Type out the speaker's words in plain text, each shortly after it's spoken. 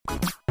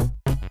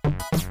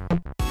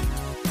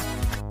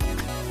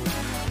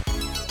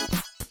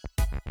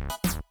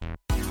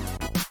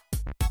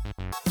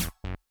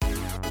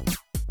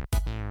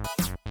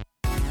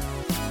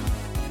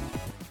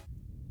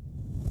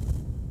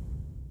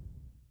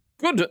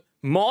Good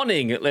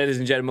morning, ladies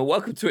and gentlemen.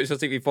 Welcome to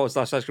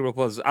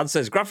twitch.tv/ice-cream-uploads. And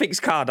says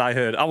graphics card. I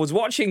heard. I was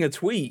watching a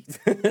tweet.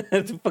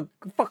 The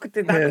fuck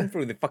did that come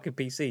through the fucking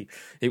PC?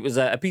 It was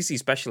a PC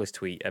specialist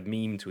tweet, a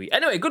meme tweet.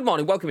 Anyway, good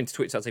morning. Welcome into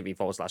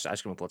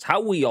twitch.tv/ice-cream-uploads. How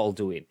are we all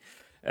doing?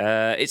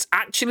 It's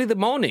actually the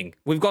morning.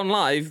 We've gone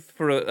live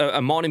for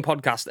a morning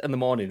podcast in the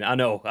morning. I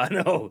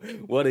know.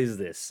 What is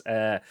this?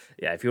 Yeah,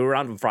 if you were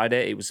around on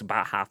Friday, it was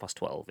about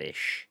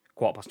 12:30-ish.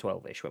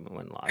 12:15-ish when we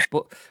went live,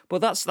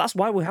 but that's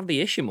why we have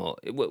the ish emote.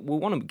 We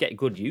want to get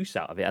good use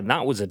out of it, and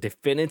that was a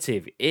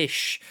definitive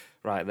ish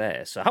right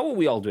there. So how are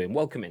we all doing?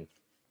 Welcome in.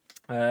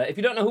 If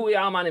you don't know who we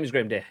are, my name is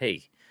Graham Day.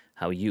 Hey,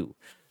 how are you?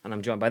 And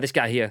I'm joined by this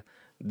guy here.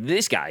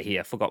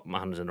 Forgot my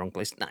hand was in the wrong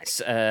place.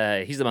 Nice.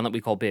 He's the man that we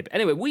call Bib.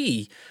 Anyway,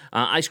 we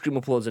are Ice Cream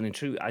Uploads, and in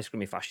true Ice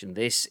Creamy fashion,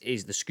 this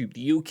is The Scoop,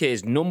 the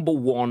UK's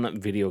 #1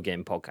 video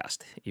game podcast,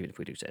 even if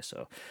we do say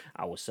so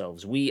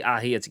ourselves. We are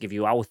here to give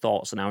you our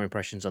thoughts and our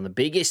impressions on the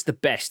biggest, the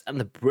best, and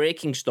the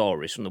breaking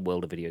stories from the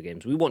world of video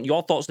games. We want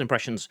your thoughts and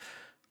impressions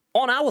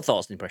on our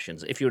thoughts and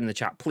impressions. If you're in the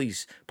chat,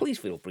 please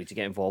feel free to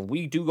get involved.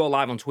 We do go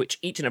live on Twitch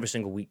each and every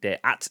single weekday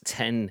at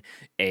 10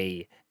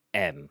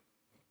 a.m.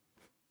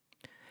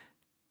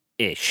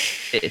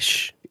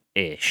 Ish.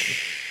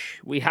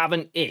 We have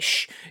an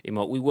ish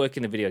emote. We work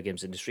in the video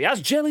games industry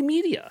as Jelly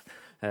Media,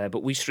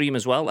 but we stream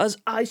as well as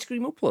Ice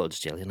Cream Uploads.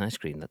 Jelly and ice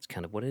cream, that's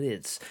kind of what it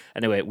is.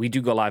 Anyway, we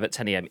do go live at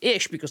 10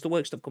 a.m.-ish because the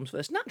work stuff comes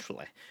first,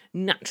 naturally.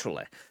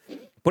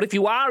 But if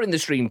you are in the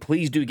stream,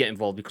 please do get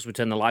involved because we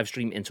turn the live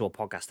stream into a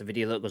podcast, a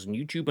video that goes on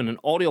YouTube, and an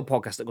audio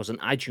podcast that goes on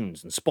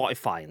iTunes and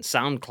Spotify and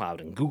SoundCloud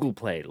and Google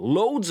Play.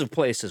 Loads of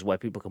places where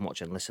people can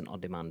watch and listen on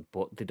demand,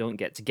 but they don't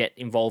get to get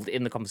involved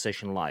in the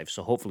conversation live.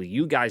 So hopefully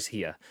you guys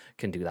here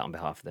can do that on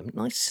behalf of them.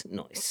 Nice.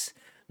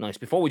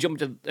 Before we jump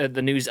to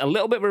the news, a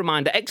little bit of a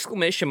reminder, !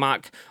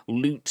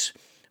 Loot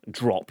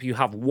drop. You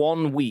have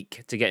 1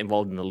 week to get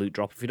involved in the loot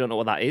drop. If you don't know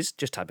what that is,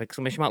 just type !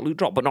 Loot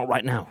drop, but not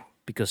right now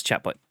because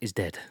Chatbot is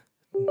dead.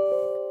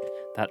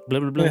 That blah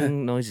blah blah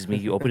noise is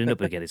me opening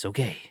up again. It's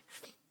okay.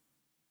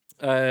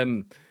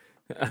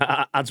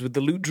 As with the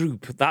loot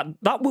droop,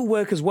 that will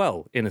work as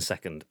well in a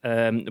second.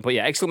 But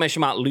yeah, !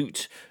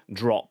 Loot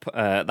drop.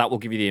 That will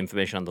give you the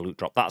information on the loot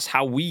drop. That's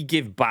how we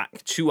give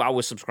back to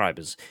our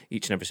subscribers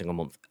each and every single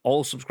month.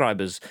 All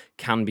subscribers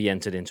can be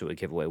entered into a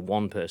giveaway.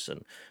 One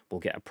person will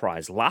get a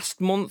prize.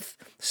 Last month,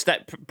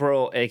 Step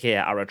Bro,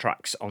 aka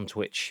Aratrax on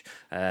Twitch,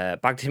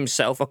 bagged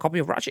himself a copy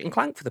of Ratchet and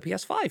Clank for the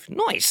PS5.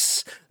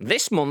 Nice.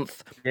 This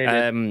month,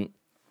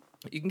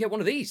 you can get one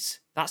of these.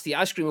 That's the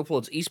Ice Cream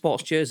Uploads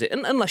esports jersey.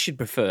 And unless you'd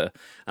prefer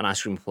an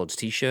Ice Cream Uploads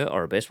t-shirt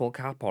or a baseball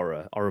cap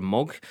or a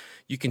mug,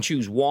 you can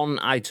choose one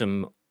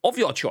item of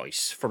your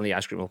choice from the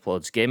Ice Cream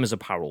Uploads Gamers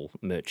Apparel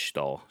merch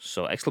store.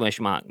 So !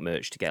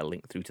 Merch to get a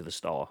link through to the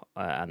store.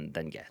 And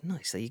then, yeah,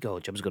 nice. There you go.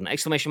 Job's good. !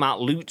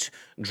 Loot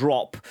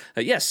drop.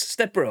 Yes,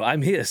 Step Bro,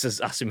 I'm here, says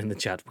Asim in the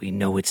chat. We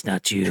know it's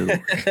not you.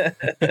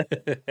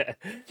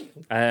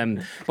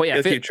 But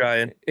yeah, keep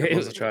trying.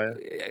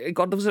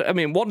 God loves it. I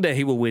mean, one day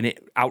he will win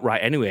it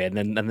outright anyway, and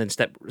then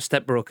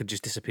Step Bro could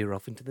just disappear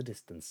off into the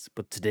distance.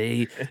 But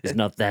today is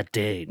not that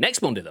day.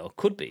 Next Monday, though,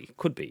 could be.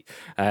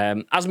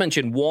 As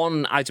mentioned,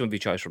 one item of your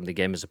choice from the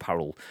Gamers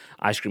Apparel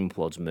Ice Cream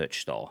Uploads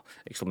merch store. !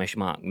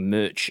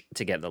 Merch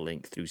to get the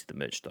link through to the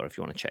merch store if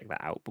you want to check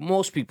that out. But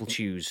most people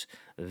choose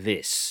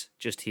this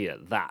just here.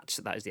 That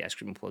is the Ice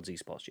Cream Uploads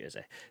esports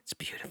jersey. It's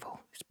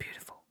beautiful.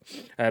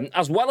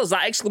 As well as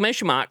that !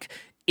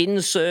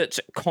 Insert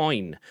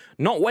coin.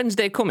 Not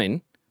Wednesday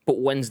coming, but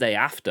Wednesday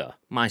after.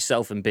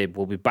 Myself and Bib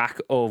will be back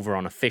over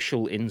on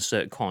official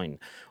Insert Coin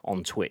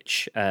on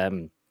Twitch.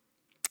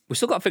 We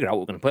still got to figure out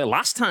what we're going to play.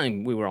 Last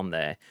time we were on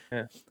there,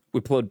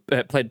 we played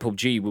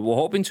PUBG. We were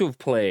hoping to have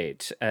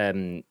played.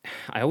 I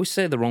always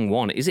say the wrong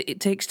one. Is it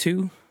Takes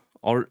Two,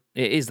 or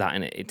it is that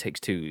in it? It Takes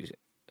Two,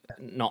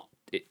 not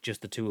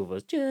just the two of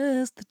us.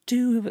 Just the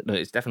two of us. No,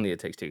 it's definitely It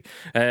Takes Two.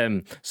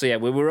 So yeah,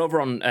 we were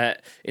over on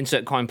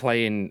Insert Coin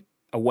playing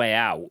A Way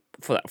Out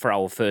for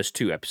our first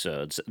 2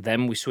 episodes.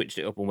 Then we switched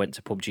it up and went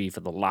to PUBG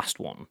for the last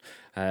one.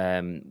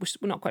 We're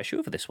not quite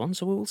sure for this one,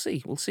 so we'll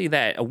see. We'll see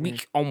there. A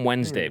week on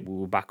Wednesday, we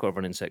will back over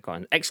on Insert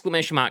Coin. !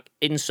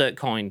 Insert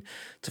Coin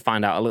to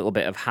find out a little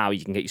bit of how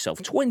you can get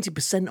yourself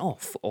 20%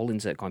 off all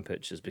Insert Coin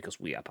purchases because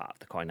we are part of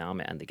the Coin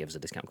Army and they give us a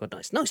discount code.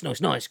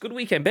 Nice. Good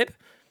weekend, Bib.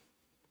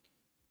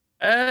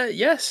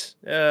 Yes.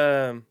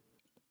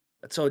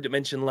 I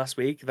mentioned last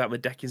week that my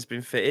decking's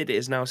been fitted. It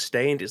is now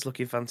stained. It's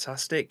looking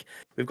fantastic.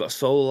 We've got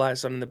solar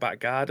lights on in the back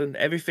garden.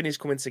 Everything is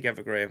coming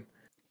together, Graham.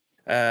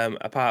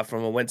 Apart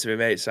from I went to my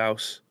mate's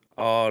house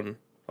on...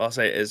 Well, I'll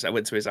say it is. I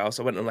went to his house.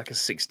 I went on like a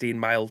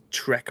 16-mile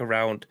trek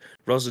around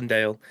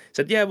Rosendale.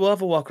 Said, yeah, we'll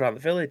have a walk around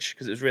the village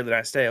because it was a really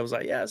nice day. I was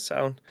like, yeah,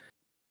 sound.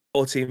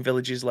 14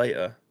 villages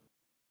later.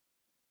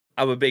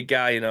 I'm a big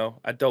guy,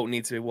 I don't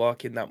need to be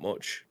walking that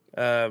much.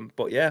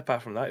 But yeah,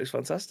 apart from that, it was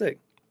fantastic.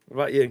 What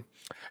about you?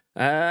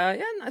 Yeah,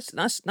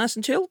 nice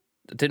and chill.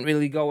 Didn't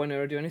really go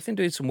anywhere or do anything.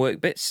 Doing some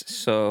work bits,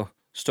 so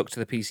stuck to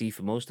the PC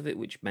for most of it,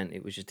 which meant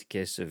it was just a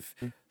case of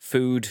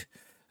food,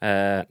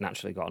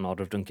 Naturally got an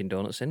order of Dunkin'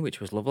 Donuts in, which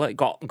was lovely.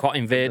 Got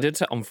invaded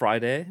on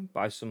Friday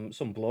by some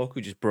bloke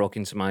who just broke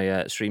into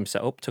my stream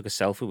setup, took a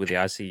selfie with the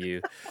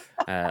ICU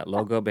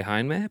logo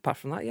behind me. Apart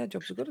from that, yeah,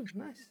 jobs are good.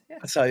 Nice. Yeah.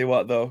 I tell you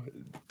what, though,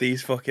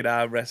 these fucking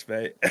armrests,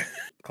 mate.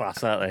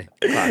 Class, aren't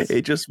they? Class.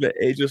 It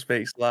just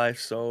makes life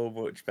so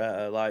much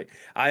better. Like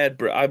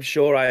I'm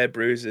sure I had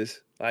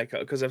bruises. Like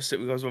because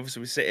obviously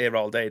we sit here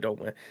all day, don't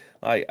we?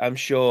 Like I'm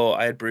sure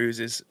I had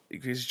bruises.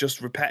 It's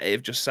just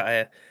repetitive. Just sat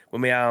here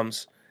with my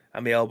arms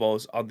and my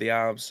elbows on the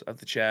arms of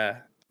the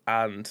chair,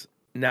 and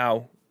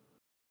now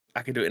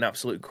I can do it in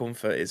absolute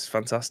comfort. It's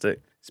fantastic.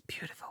 It's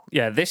beautiful.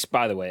 Yeah, this,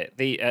 by the way,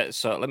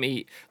 so let me,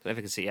 I don't know if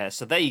you can see. Yeah,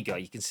 so there you go.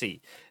 You can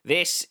see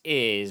this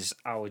is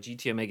our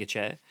GT Omega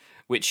chair,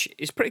 which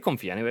is pretty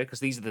comfy anyway, because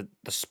these are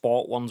the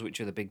sport ones, which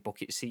are the big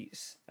bucket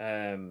seats.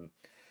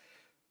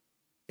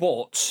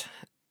 But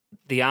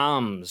the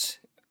arms,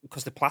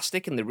 because they're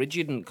plastic and they're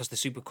rigid, and because they're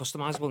super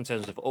customizable in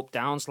terms of up,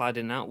 down,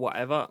 sliding out,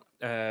 whatever.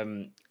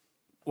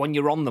 When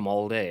you're on them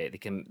all day, they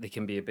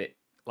can be a bit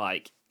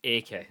like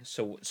achy.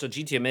 So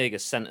GT Omega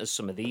sent us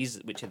some of these,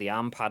 which are the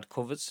arm pad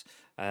covers,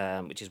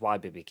 which is why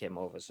Bibby came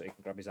over so he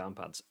can grab his arm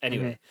pads.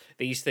 Anyway,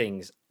 these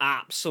things,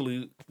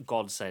 absolute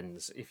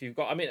godsends. If you've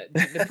got, I mean,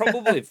 they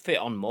probably fit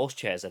on most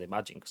chairs, I'd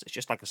imagine, because it's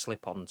just like a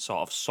slip-on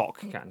sort of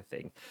sock kind of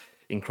thing.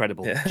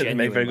 Incredible. Yeah, they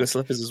make very good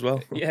slippers as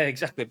well. Yeah,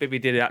 exactly. Bibby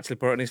did actually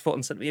put it on his foot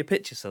and sent me a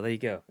picture, so there you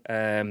go.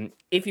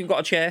 If you've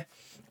got a chair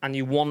and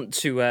you want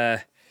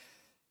to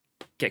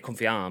get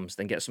comfy arms,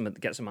 then get some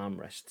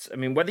armrests. I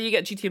mean, whether you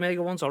get GT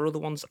Omega ones or other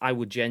ones, I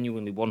would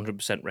genuinely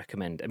 100%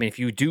 recommend. I mean, if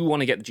you do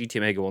want to get the GT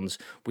Omega ones,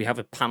 we have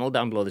a panel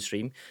down below the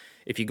stream.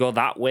 If you go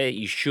that way,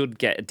 you should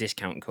get a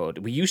discount code.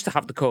 We used to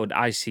have the code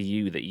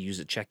ICU that you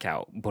use at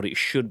checkout, but it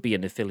should be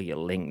an affiliate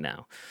link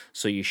now.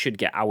 So you should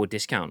get our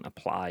discount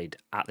applied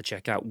at the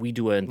checkout. We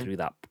do earn through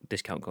that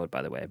discount code,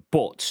 by the way.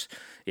 But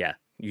yeah,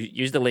 you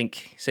use the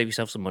link, save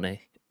yourself some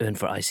money. Earn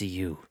for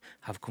ICU.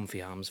 Have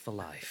comfy arms for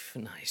life.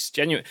 Nice.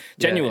 Genuinely.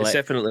 It's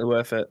definitely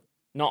worth it.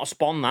 Not a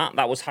spawn,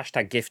 that was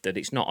hashtag gifted.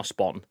 It's not a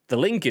spawn. The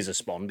link is a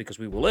spawn because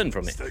we will learn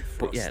from it.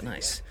 But yeah,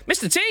 nice.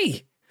 Mr.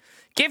 T!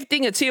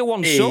 Gifting a tier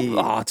 1 sub.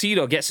 Oh,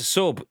 Tito gets a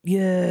sub.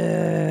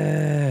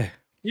 Yeah.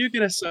 You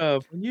get a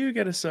sub. You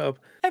get a sub.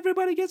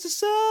 Everybody gets a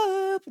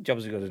sub.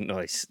 Jobs are good.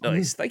 Nice.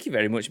 Thank you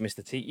very much,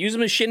 Mr. T. Use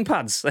them as shin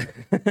pads.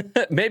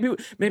 maybe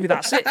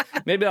that's it.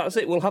 Maybe that's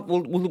it.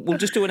 We'll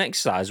just do an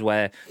exercise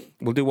where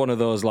we'll do one of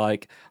those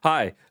like,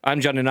 "Hi,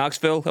 I'm Johnny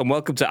Knoxville, and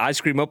welcome to Ice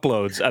Cream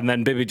Uploads." And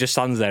then Bibby just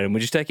stands there, and we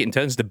just take it in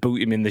turns to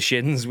boot him in the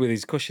shins with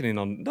his cushioning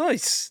on.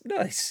 Nice.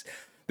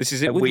 This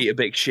is it.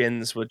 Weetabix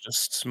shins would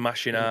just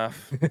smash in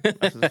half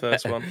after the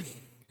first one.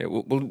 Yeah,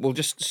 we'll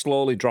just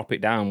slowly drop it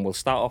down. We'll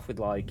start off with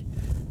like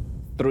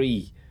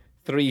three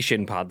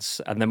shin pads,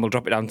 and then we'll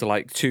drop it down to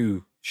like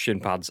 2 shin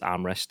pads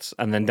armrests,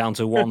 and then down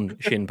to 1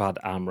 shin pad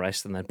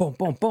armrest, and then boom,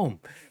 boom, boom.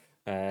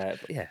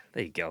 But yeah,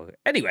 there you go.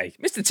 Anyway,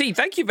 Mr. T,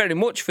 thank you very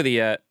much for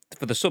the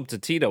sub to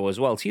Tito as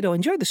well. Tito,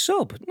 enjoy the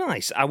sub.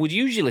 Nice. I would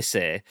usually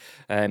say,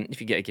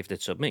 if you get a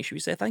gifted sub, make sure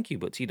you say thank you.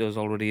 But Tito's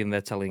already in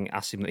there telling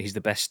Asim that he's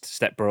the best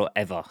stepbro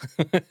ever.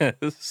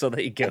 So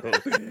there you go.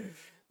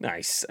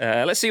 Nice.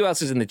 Let's see who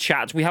else is in the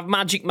chat. We have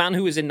Magic Man,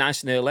 who is in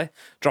nice and early,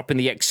 dropping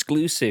the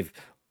exclusive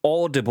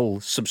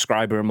audible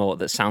subscriber emote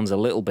that sounds a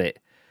little bit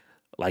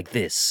like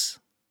this.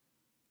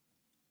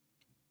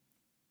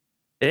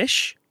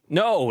 Ish?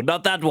 No,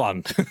 not that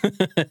one.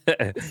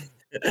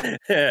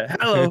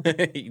 Hello.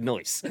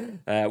 Nice.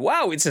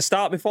 Wow, it's a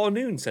start before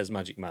noon, says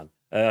Magic Man.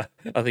 I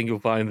think you'll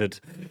find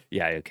that.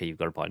 Yeah, okay, you've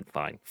got a point.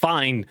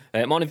 Fine.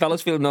 Morning,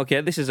 fellas. Feeling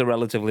okay? This is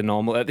relatively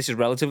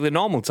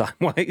normal time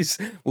wise.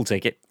 We'll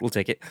take it.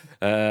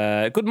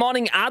 Good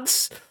morning,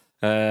 ads.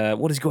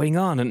 What is going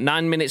on?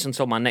 9 minutes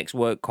until my next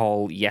work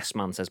call. Yes,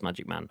 man, says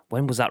Magic Man.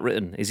 When was that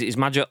written? Is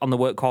Magic on the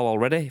work call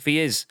already? If he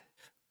is,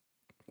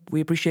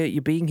 we appreciate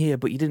you being here,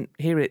 but you didn't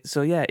hear it.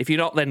 So yeah, if you're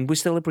not, then we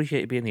still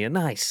appreciate you being here.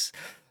 Nice.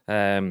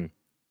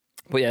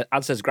 But yeah,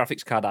 Ad says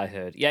graphics card I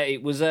heard. Yeah,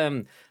 it was, I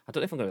don't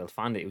know if I'm going to be able to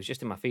find it. It was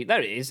just in my feed.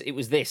 There it is. It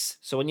was this.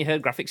 So when you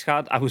heard graphics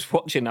card, I was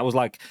watching, I was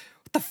like,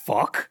 what the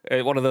fuck?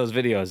 One of those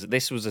videos.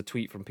 This was a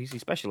tweet from PC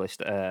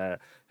Specialist,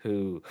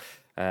 who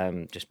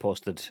just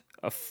posted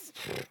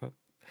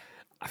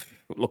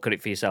look at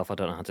it for yourself. I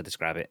don't know how to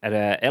describe it.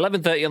 At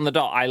 11:30 on the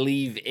dot, I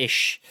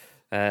leave-ish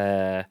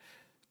to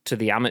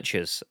the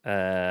amateurs.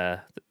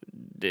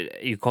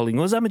 Are you calling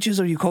us amateurs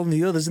or are you calling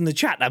the others in the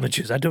chat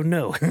amateurs? I don't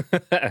know.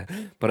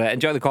 But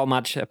enjoy the call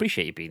match. I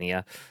appreciate you being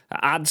here.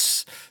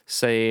 Ads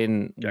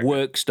saying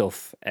work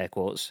stuff, air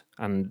quotes,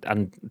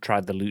 and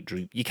tried the loot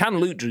droop. You can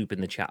loot droop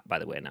in the chat, by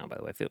the way, now, by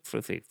the way.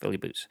 Fill your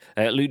boots.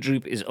 Loot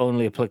droop is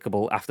only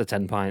applicable after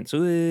 10 pints. I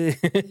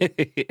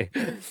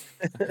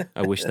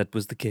wish that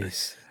was the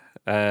case.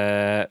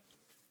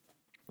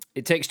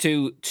 It takes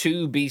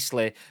two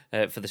beastly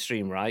for the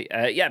stream, right?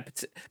 Yeah,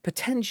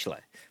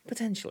 potentially. Do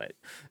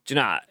you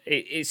know?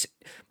 It's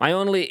my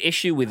only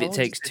issue with it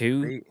takes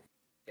two.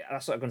 Yeah,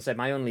 that's what I'm going to say.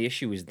 My only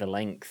issue is the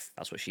length.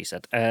 That's what she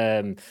said.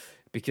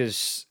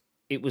 Because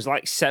it was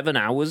like 7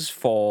 hours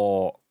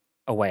for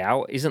A Way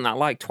Out, isn't that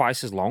like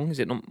twice as long? Is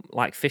it not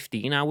like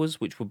 15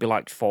 hours, which would be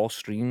like 4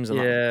 streams? And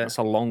Yeah, that's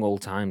a long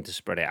old time to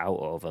spread it out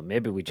over.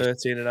 Maybe we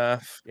just, 13 and a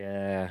half.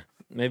 yeah,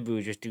 maybe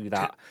we just do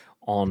that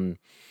on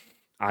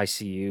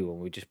ICU and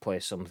we just play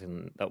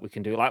something that we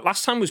can do. Like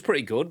last time was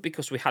pretty good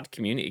because we had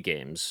community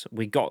games.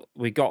 We got,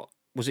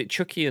 was it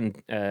Chucky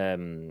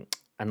and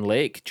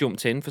Lake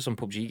jumped in for some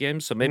PUBG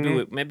games? So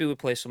maybe we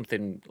play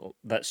something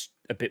that's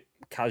a bit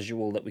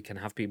casual that we can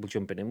have people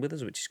jumping in with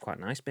us, which is quite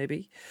nice,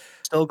 maybe.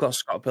 Still got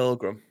Scott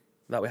Pilgrim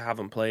that we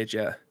haven't played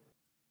yet.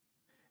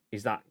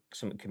 Is that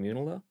something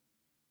communal though?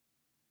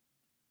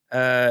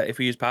 If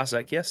we use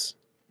Parsec, yes.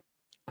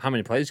 How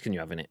many players can you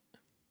have in it?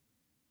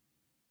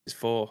 It's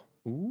 4.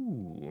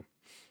 Ooh.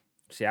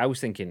 See, I was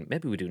thinking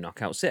maybe we do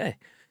Knockout City,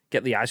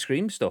 get the ice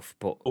cream stuff,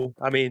 but Oh,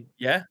 I mean,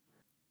 yeah,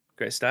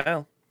 great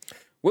style.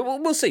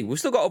 we'll see. We've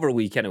still got over a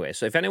week anyway.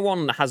 So if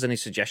anyone has any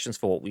suggestions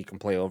for what we can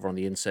play over on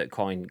the Insert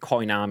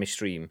Coin Army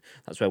stream,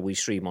 that's where we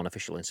stream on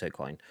official Insert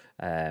Coin.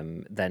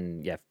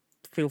 Then yeah,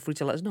 feel free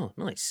to let us know.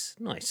 Nice.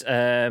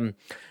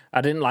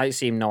 I didn't like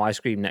seeing no ice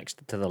cream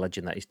next to the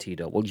legend that is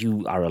Tito. Well,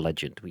 you are a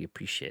legend. We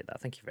appreciate that.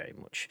 Thank you very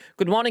much.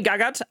 Good morning,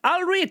 Gagat.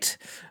 I'll read.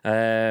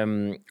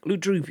 Loot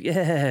Droop.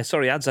 Yeah,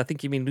 sorry, ads. I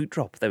think you mean Loot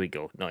Drop. There we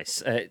go.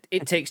 Nice.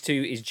 It Takes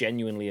Two is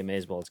genuinely a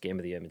Mazeballs Game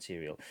of the Year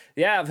material.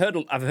 Yeah, I've heard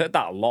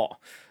that a lot.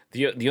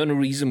 The only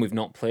reason we've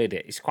not played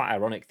it, it's quite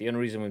ironic. The only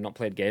reason we've not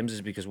played games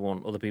is because we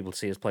want other people to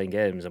see us playing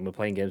games, and we're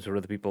playing games for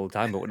other people all the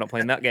time, but we're not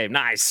playing that game.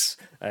 Nice.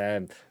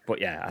 But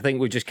yeah, I think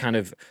we just kind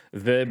of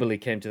verbally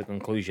came to the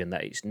conclusion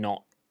that it's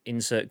not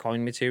Insert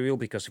Coin material,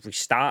 because if we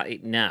start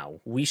it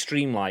now, we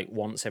stream like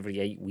once every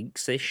 8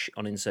 weeks ish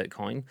on Insert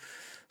Coin.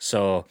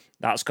 So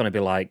that's going to be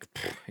like,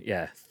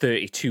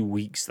 32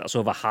 weeks. That's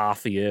over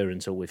half a year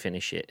until we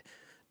finish it.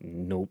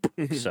 Nope.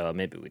 So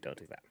maybe we don't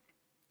do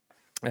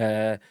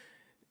that.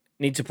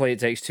 Need to play It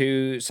Takes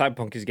Two.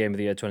 Cyberpunk is Game of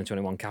the Year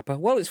 2021 Kappa.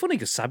 Well, it's funny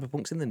because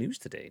Cyberpunk's in the news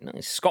today.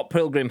 Nice. Scott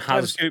Pilgrim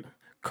has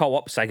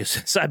co-op.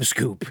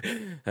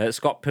 Cyberscoop.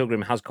 Scott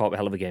Pilgrim has co-op. A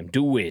hell of a game.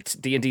 Do it.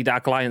 D&D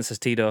Dark Alliance, says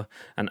Tito,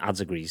 and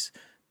Ads agrees.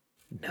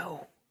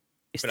 No.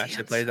 But I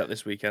actually played that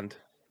this weekend.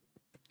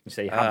 You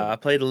say you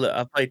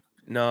haven't?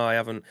 No, I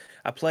haven't.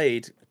 I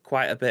played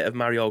quite a bit of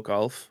Mario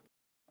Golf.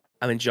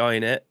 I'm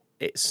enjoying it.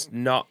 It's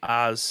not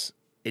as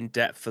in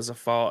depth as I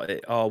thought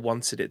it or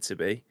wanted it to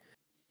be.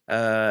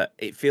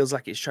 It feels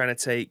like it's trying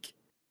to take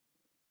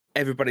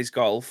everybody's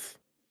golf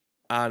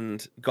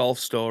and Golf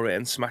Story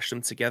and smash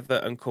them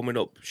together, and coming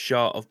up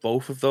short of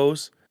both of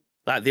those.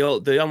 Like the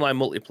online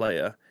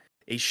multiplayer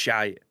is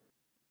shite.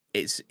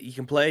 You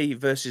can play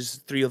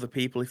versus 3 other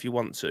people if you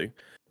want to,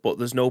 but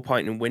there's no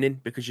point in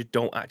winning because you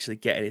don't actually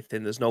get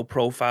anything. There's no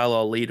profile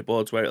or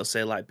leaderboards where it'll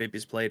say like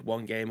Bibby's played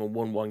 1 game and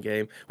won 1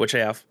 game, which I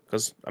have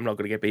because I'm not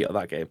going to get beat at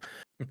that game.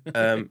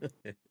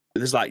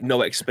 There's like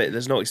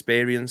there's no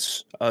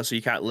experience, so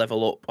you can't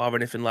level up or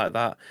anything like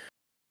that.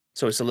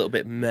 So it's a little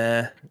bit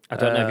meh. I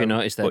don't know if you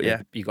noticed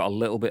that, you got a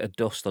little bit of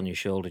dust on your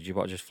shoulder. Do you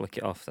want to just flick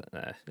it off?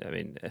 I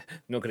mean, I'm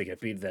not going to get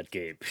beat at that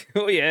game.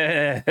 Oh,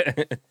 yeah.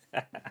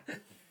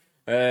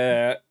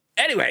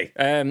 Anyway,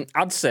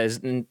 Ad says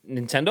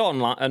Nintendo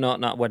Online.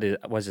 No,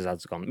 where's his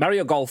ads gone?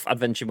 Mario Golf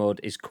Adventure Mode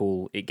is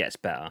cool. It gets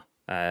better.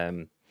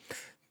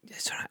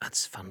 It's all right,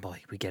 Ad's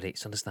fanboy. We get it.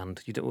 It's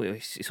understand. It's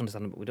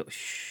understandable. We don't.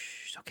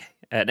 Shh. Okay.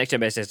 Next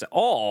Gen says,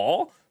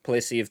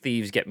 play Sea of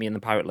Thieves, get me in the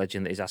pirate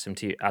legend that is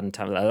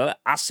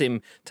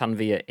Asim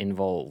Tanvir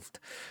involved.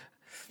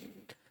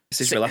 This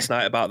is me last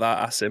night about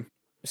that, Asim.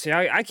 See,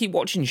 I keep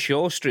watching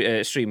Show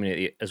streaming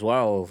it as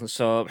well,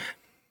 so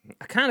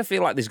I kind of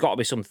feel like there's got to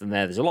be something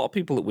there. There's a lot of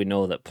people that we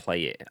know that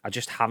play it. I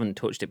just haven't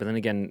touched it. But then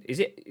again,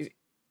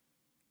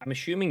 I'm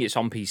assuming it's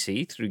on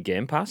PC through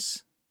Game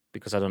Pass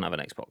because I don't have an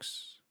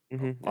Xbox.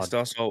 Mm-hmm. It's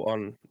also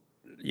on.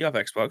 You have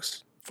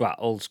Xbox? Well,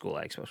 old school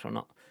Xbox. I'm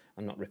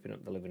not ripping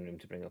up the living room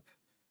to bring up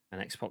an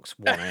Xbox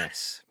One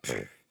S.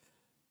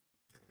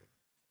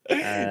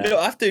 No,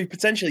 after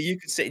potentially you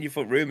could sit in your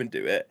front room and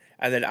do it,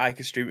 and then I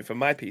could stream it from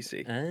my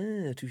PC.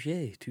 Touche.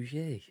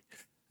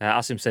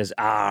 Asim says,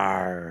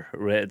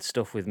 rated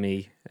stuff with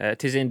me.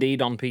 Tis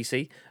indeed on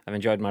PC. I've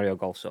enjoyed Mario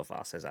Golf so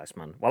far, says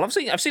Iceman. Well, I've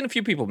seen a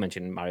few people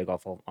mention Mario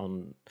Golf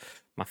on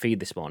my feed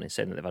this morning,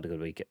 saying that they've had a good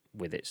week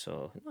with it.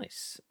 So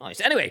nice.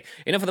 Anyway,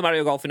 enough of the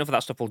Mario Golf, enough of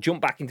that stuff. We'll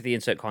jump back into the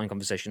Insert Coin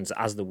conversations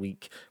as the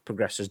week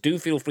progresses. Do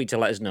feel free to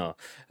let us know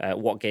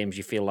what games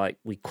you feel like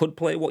we could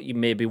play, what you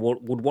maybe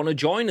would want to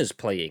join us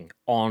playing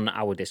on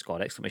our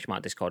Discord.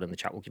 !Discord in the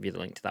chat. We'll give you the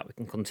link to that. We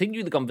can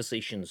continue the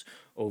conversations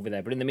over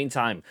there. But in the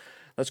meantime,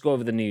 let's go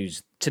over the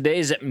news.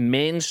 Today's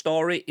main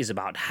story is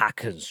about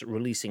hackers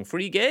releasing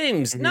free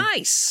games. Mm-hmm.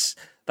 Nice!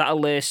 That are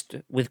laced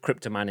with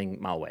crypto mining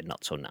malware.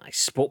 Not so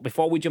nice. But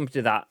before we jump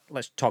into that,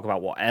 let's talk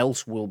about what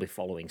else will be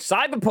following.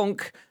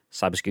 Cyberscoop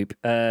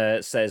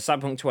says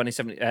Cyberpunk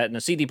 2070.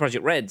 CD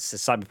Projekt Red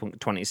says Cyberpunk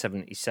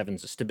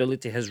 2077's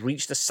stability has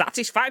reached a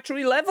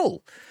satisfactory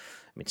level.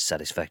 mean,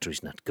 satisfactory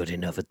is not good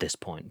enough at this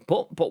point.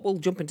 But we'll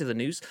jump into the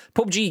news.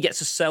 PUBG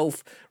gets a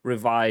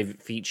self-revive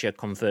feature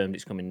confirmed.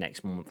 It's coming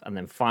next month. And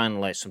then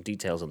finally, some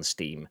details on the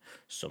Steam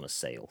summer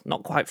sale.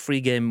 Not quite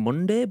Free Game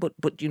Monday,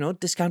 but you know,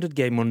 Discounted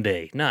Game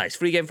Monday. Nice.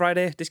 Free Game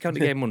Friday,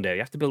 Discounted Game Monday. You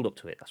have to build up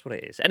to it. That's what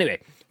it is.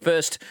 Anyway,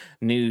 first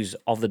news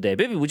of the day.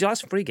 Baby, would you like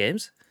some free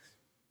games?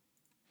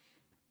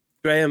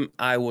 Graham,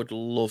 I would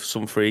love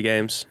some free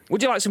games.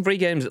 Would you like some free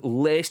games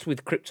laced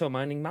with crypto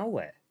mining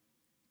malware?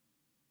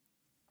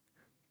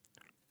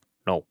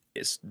 No.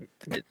 It's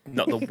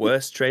not the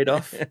worst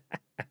trade-off.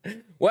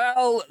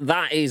 Well,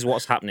 that is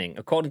what's happening.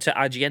 According to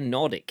IGN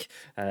Nordic,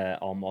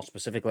 or more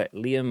specifically,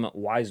 Liam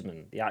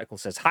Wiseman, the article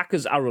says,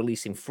 hackers are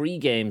releasing free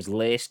games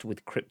laced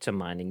with crypto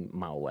mining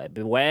malware.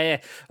 Beware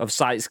of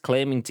sites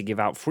claiming to give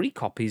out free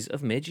copies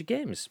of major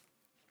games.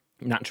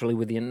 Naturally,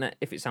 with the internet,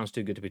 if it sounds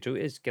too good to be true,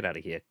 it is. Get out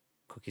of here,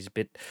 cookies a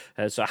bit.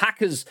 So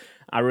hackers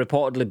are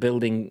reportedly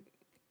building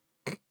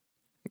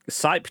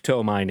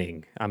Sipto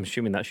mining. I'm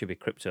assuming that should be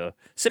crypto.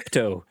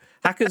 Sipto.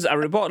 Hackers are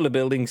reportedly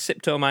building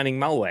Sipto mining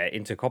malware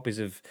into copies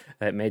of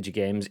major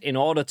games in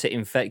order to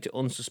infect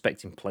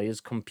unsuspecting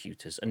players'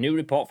 computers. A new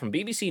report from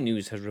BBC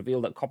News has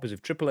revealed that copies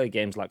of AAA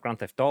games like Grand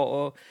Theft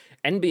Auto,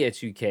 NBA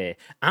 2K,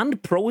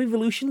 and Pro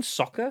Evolution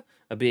Soccer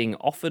are being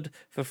offered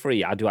for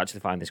free. I do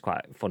actually find this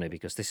quite funny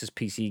because this is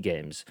PC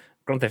games.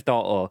 Grand Theft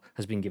Auto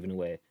has been given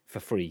away for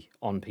free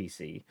on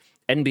PC.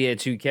 NBA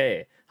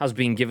 2K has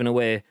been given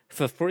away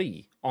for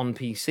free on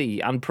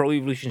PC, and Pro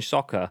Evolution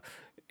Soccer,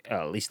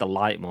 at least the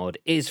light mode,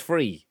 is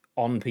free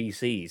on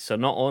PC. So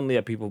not only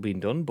are people being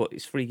done, but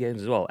it's free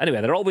games as well.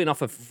 Anyway, they're all being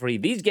offered for free.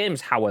 These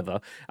games,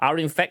 however, are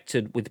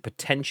infected with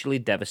potentially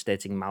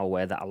devastating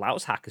malware that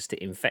allows hackers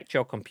to infect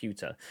your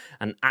computer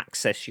and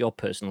access your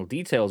personal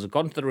details.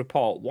 According to the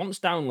report, once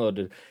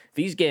downloaded,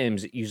 these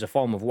games use a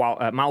form of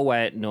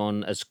malware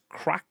known as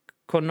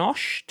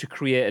Cracknosh to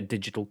create a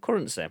digital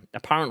currency.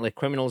 Apparently,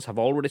 criminals have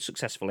already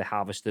successfully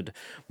harvested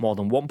more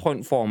than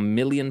 £1.4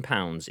 million in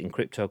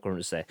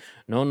cryptocurrency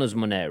known as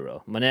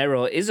Monero.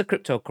 Monero is a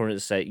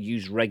cryptocurrency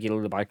used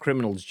regularly by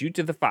criminals due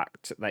to the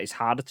fact that it's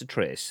harder to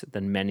trace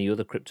than many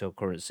other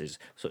cryptocurrencies,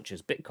 such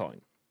as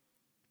Bitcoin.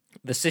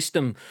 The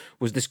system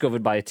was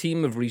discovered by a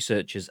team of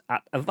researchers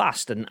at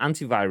Avast, an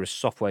antivirus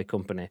software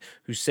company,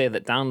 who say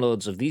that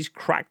downloads of these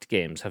cracked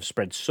games have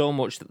spread so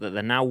much that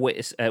they're now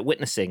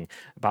witnessing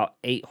about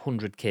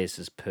 800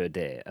 cases per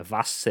day.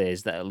 Avast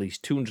says that at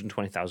least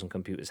 220,000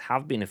 computers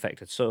have been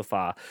affected so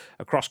far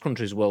across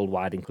countries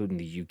worldwide, including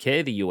the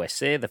UK, the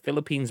USA, the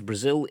Philippines,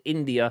 Brazil,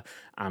 India,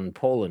 and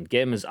Poland.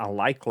 Gamers are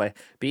likely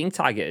being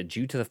targeted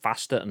due to the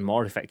faster and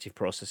more effective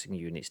processing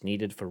units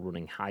needed for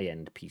running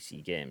high-end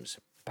PC games.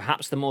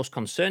 Perhaps the most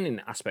concerning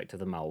aspect of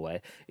the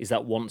malware is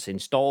that once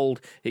installed,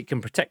 it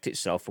can protect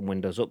itself from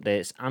Windows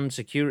updates and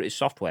security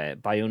software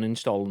by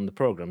uninstalling the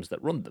programs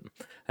that run them.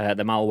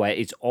 The malware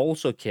is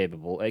also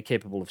capable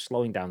of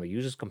slowing down the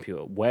user's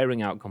computer,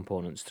 wearing out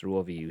components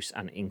through overuse,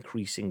 and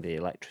increasing the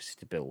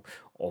electricity bill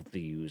of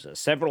the user.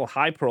 Several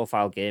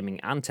high-profile gaming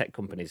and tech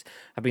companies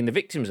have been the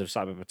victims of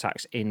cyber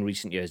attacks in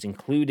recent years,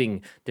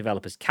 including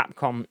developers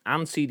Capcom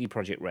and CD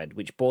Projekt Red,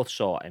 which both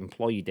saw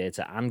employee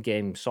data and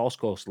game source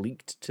codes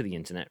leaked to the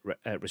internet,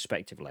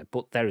 respectively.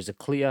 But there is a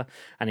clear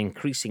and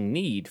increasing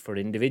need for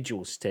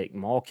individuals to take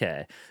more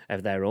care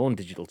of their own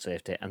digital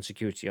safety and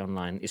security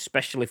online,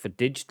 especially for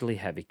digitally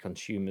heavy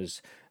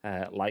consumers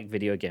like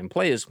video game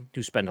players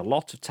who spend a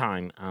lot of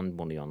time and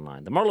money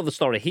online. The moral of the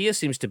story here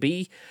seems to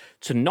be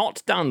to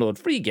not download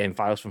free game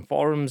files from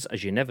forums,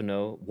 as you never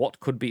know what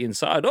could be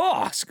inside.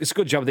 Oh, it's a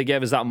good job they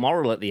gave us that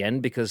moral at the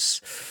end,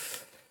 because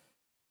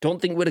don't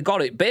think we'd have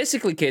got it.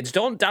 Basically, kids,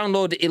 don't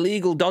download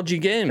illegal, dodgy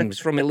games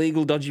from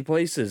illegal, dodgy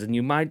places, and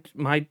you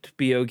might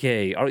be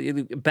okay, or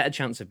a better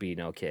chance of being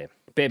okay.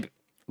 Babe,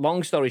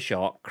 long story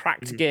short,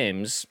 cracked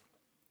games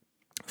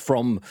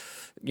from,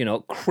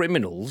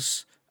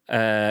 criminals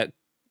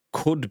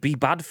could be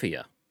bad for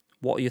you.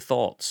 What are your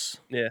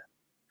thoughts? Yeah.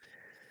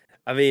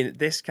 I mean,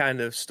 this kind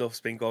of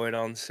stuff's been going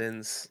on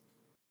since...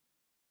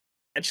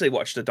 I actually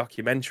watched a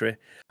documentary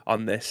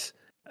on this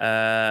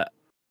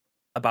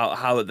about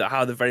how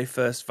the very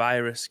first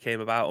virus came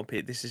about.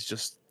 This is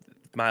just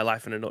my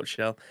life in a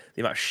nutshell,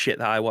 the amount of shit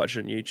that I watch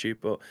on YouTube.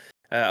 But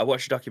I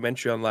watched a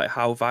documentary on like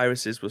how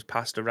viruses was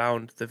passed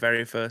around the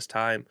very first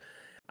time.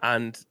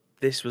 And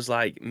this was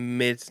like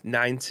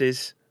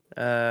mid-90s,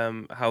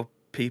 how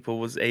people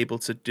was able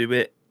to do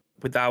it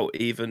without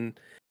even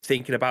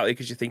thinking about it,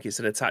 because you think it's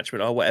an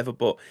attachment or whatever.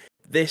 But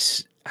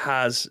this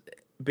has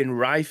been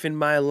rife in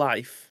my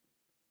life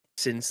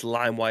since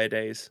LimeWire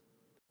days.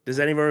 Does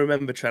anyone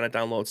remember trying to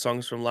download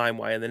songs from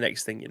LimeWire, and the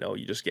next thing you know,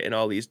 you're just getting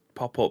all these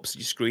pop-ups,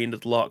 your screen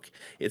would lock,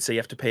 it'd say you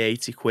have to pay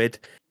 80 quid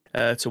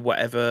to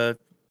whatever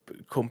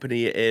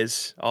company it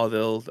is, or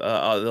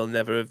they'll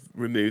never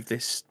remove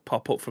this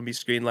pop-up from your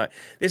screen. Like,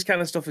 this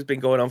kind of stuff has been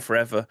going on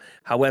forever.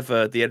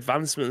 However, the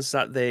advancements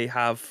that they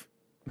have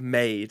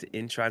made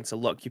in trying to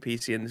lock your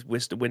PC and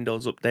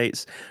Windows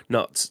updates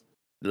not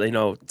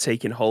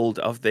taking hold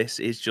of this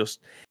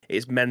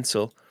it's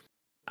mental.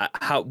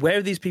 Where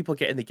are these people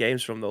getting the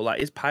games from though?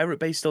 Like, is Pirate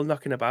Bay still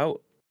knocking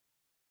about?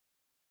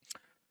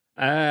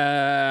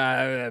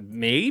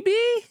 Maybe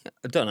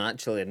I don't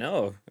actually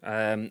know.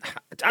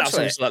 That's Actually,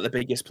 obviously like the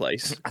biggest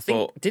place. I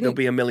think but there'll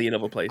be a million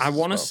other places. I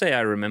want to as well. say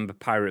I remember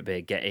Pirate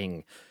Bay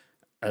getting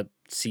a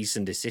cease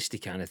and desist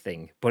kind of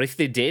thing. But if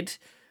they did,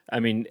 I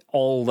mean,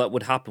 all that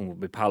would happen would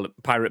be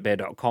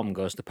piratebay.com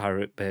goes to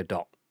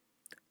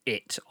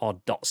piratebay.it or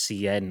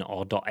 .cn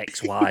or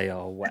 .xy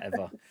or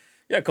whatever.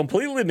 Yeah,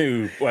 completely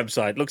new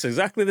website. Looks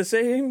exactly the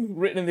same,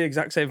 written in the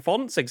exact same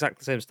fonts, exactly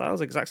the same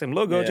styles, exact same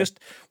logo. Yeah.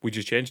 We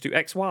just changed to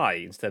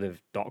XY instead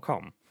of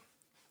 .com.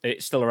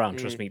 It's still around,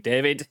 trust me.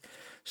 David,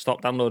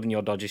 stop downloading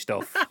your dodgy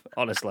stuff,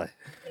 honestly.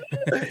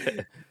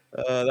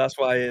 That's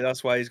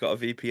why he's got a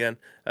VPN.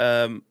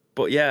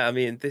 But yeah, I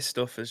mean, this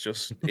stuff is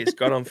it's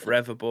gone on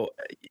forever. But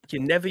you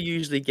never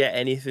usually get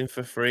anything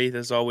for free.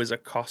 There's always a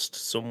cost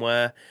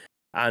somewhere,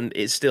 and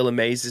it still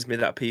amazes me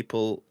that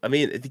people. I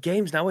mean, the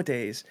games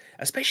nowadays,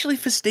 especially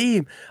for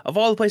Steam, of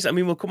all the places. I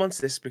mean, we'll come on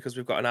to this because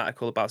we've got an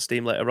article about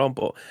Steam later on.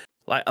 But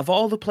like, of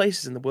all the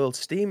places in the world,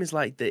 Steam is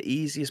like the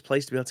easiest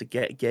place to be able to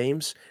get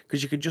games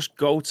because you can just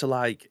go to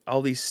like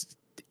all these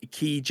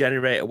key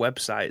generator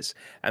websites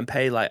and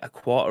pay like a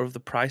quarter of the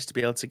price to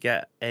be able to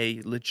get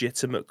a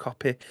legitimate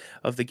copy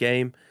of the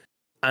game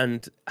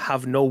and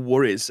have no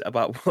worries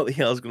about what the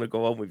hell's going to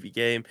go on with your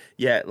game.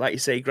 Yeah, like you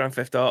say, Grand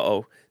Theft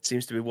Auto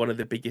seems to be one of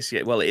the biggest.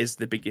 Well, it is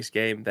the biggest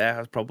game there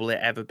has probably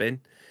ever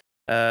been.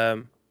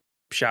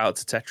 Shout out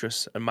to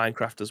Tetris and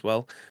Minecraft as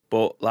well.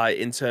 But like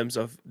in terms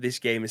of this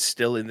game is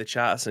still in the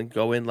charts and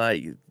going.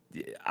 Like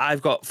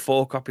I've got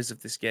 4 copies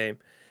of this game,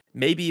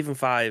 maybe even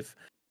 5.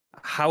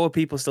 How are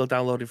people still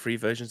downloading free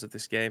versions of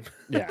this game?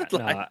 Yeah,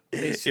 like,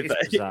 it's if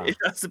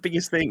that's the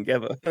biggest thing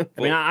ever. I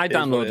mean, I It is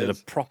what it downloaded a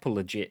is. proper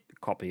legit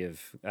copy of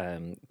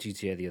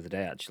GTA the other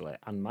day, actually,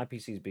 and my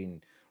PC's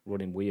been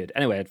running weird.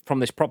 Anyway, from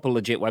this proper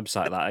legit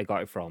website that I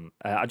got it from,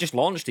 I just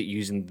launched it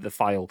using the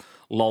file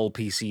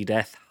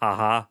lolpcdeath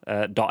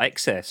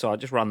 .exe. So I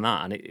just ran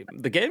that, and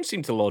the game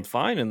seemed to load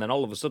fine. And then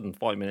all of a sudden,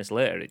 40 minutes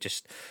later,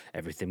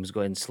 everything was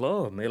going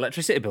slow. My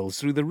electricity bills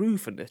through the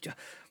roof, and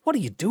what are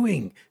you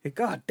doing?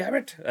 God damn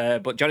it!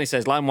 But Johnny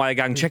says, LimeWire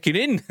gang checking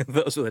in.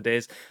 Those were the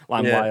days.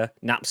 LimeWire,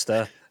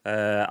 Napster.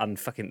 And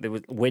fucking there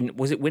was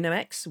was it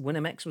WinMX?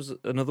 WinMX was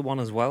another one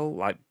as well,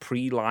 like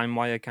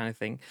pre-LimeWire kind of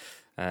thing.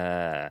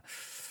 Yeah,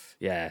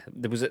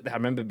 there was. I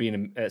remember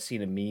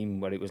seeing a meme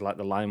where it was like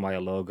the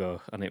LimeWire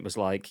logo, and it was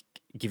like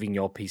giving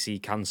your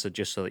PC cancer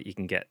just so that you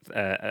can get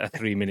a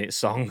 3-minute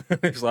song.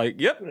 It's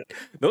like, yep,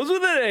 those were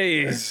the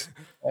days.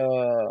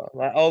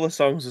 Like all the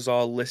songs was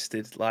all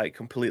listed like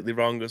completely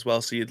wrong as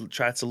well. So you'd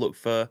try to look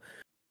for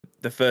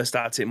the first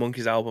Arctic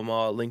Monkeys album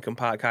or Linkin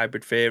Park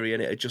Hybrid Theory,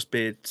 and it'd just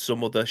be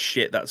some other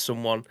shit that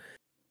someone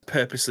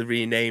purposely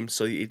renamed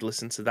so you'd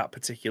listen to that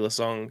particular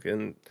song.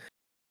 And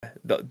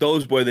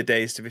those were the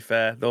days, to be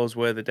fair. Those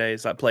were the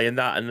days, like playing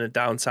that and the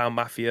Downtown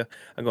Mafia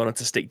and going on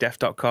to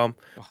stickdeath.com.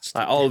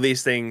 Like all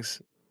these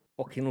things.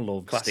 Fucking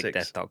love Classics.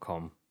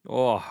 stickdeath.com.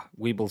 Oh,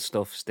 Weeble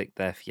stuff, stick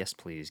death. Yes,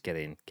 please, get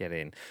in.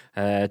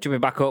 Jumping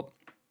back up.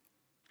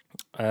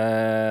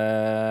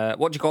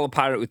 What do you call a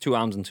pirate with 2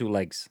 arms and 2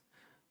 legs?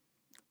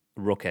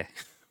 Rookie.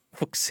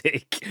 Fuck's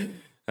sake.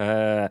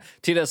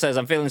 Tito says,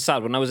 I'm feeling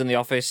sad. When I was in the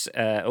office,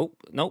 oh,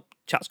 nope,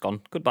 chat's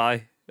gone.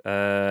 Goodbye.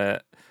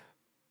 When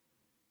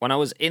I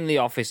was in the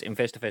office in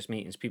face-to-face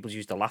meetings, people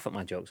used to laugh at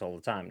my jokes all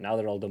the time. Now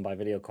they're all done by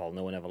video call.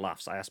 No one ever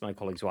laughs. I asked my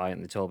colleagues why,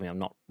 and they told me I'm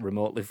not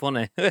remotely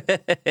funny.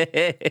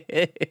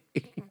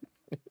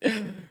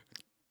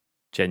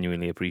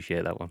 Genuinely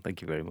appreciate that one.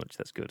 Thank you very much.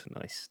 That's good.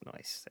 Nice.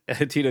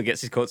 Tino gets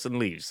his coats and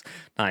leaves.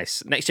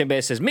 Nice. Next Gen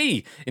Base says,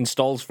 me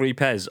installs free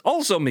Pez.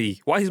 Also me.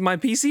 Why is my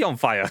PC on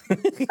fire?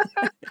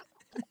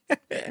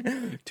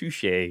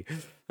 Touche. I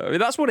mean,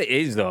 that's what it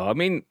is, though. I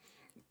mean,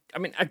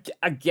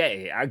 I get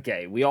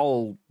it. We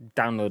all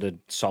downloaded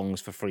songs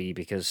for free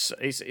because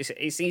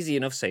it's easy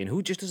enough saying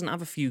who just doesn't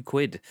have a few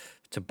quid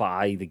to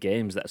buy the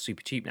games that are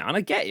super cheap now. And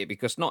I get it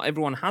because not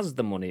everyone has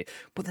the money.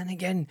 But then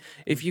again,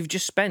 if you've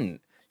just spent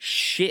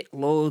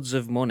shitloads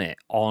of money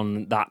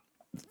on that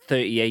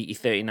 3080,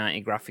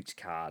 3090 graphics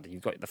card,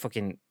 you've got the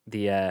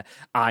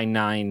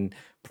i9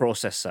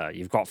 processor,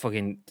 you've got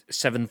fucking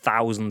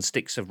 7,000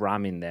 sticks of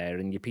RAM in there,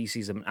 and your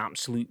PC's an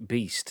absolute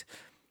beast.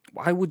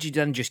 Why would you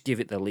then just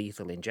give it the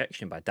lethal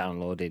injection by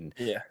downloading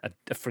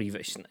a free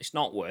version? It's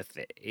not worth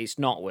it. It's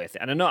not worth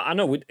it. And I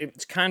know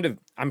it's kind of,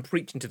 I'm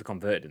preaching to the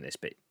converted in this,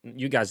 but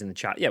you guys in the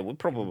chat, we're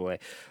probably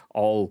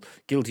all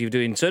guilty of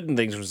doing certain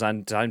things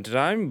from time to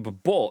time.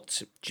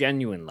 But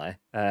genuinely,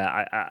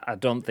 I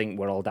don't think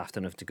we're all daft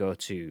enough to go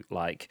to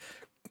like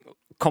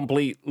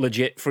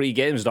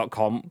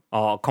completelegitfreegames.com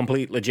or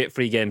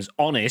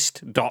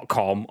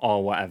completelegitfreegameshonest.com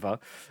or whatever.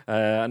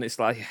 And it's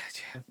like,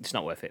 it's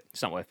not worth it.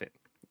 It's not worth it.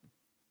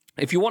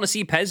 If you want to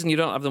see Pez and you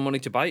don't have the money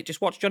to buy it, just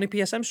watch Johnny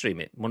PSM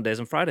stream it Mondays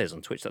and Fridays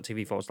on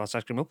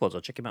twitch.tv/icecreamuploads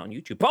or check him out on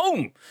YouTube.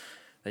 Boom!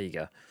 There you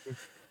go.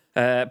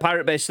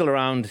 Pirate Bay is still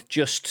around,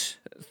 just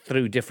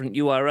through different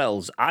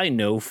URLs. I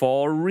know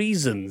for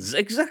reasons.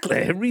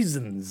 Exactly,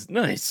 reasons.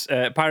 Nice.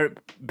 Pirate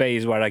Bay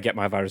is where I get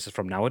my viruses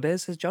from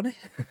nowadays, says Johnny.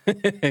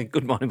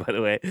 Good morning, by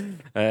the way.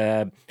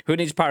 Who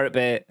needs Pirate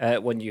Bay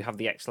when you have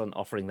the excellent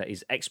offering that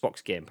is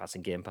Xbox Game Pass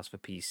and Game Pass for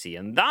PC?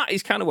 And that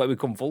is kind of where we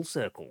come full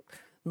circle.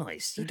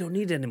 Nice. You don't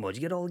need it anymore. You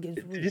get all the games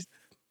for free.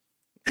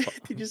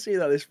 Did you see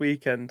that this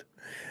weekend?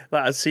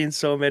 Like, I've seen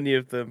so many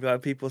of them.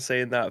 Like, people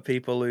saying that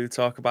people who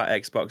talk about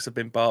Xbox have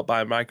been bought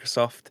by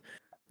Microsoft.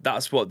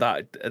 That's what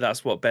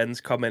Ben's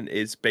comment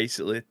is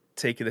basically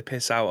taking the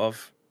piss out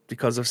of,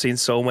 because I've seen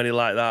so many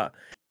like that.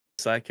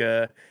 It's like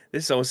this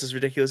is almost as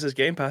ridiculous as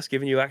Game Pass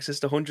giving you access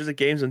to hundreds of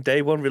games on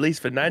day one release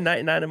for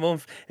 $9.99 a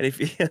month. And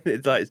if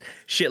it's like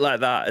shit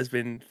like that has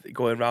been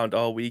going around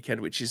all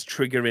weekend, which is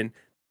triggering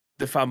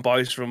the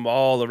fanboys from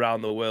all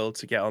around the world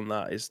to get on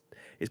that. It's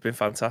been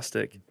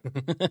fantastic.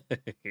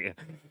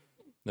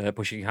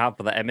 Pushing hard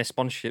for that MS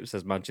sponsorship,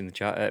 says Madge in the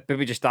chat.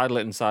 Bibby just died a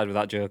little inside with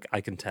that joke. I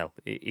can tell.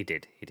 He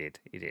did.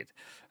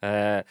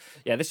 Yeah,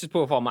 this is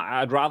poor form.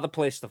 I'd rather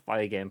play stuff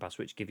via Game Pass,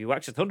 which give you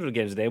access to 100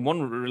 games a day, and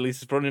one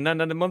release is for only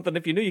 $9 a month, and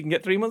if you knew, you can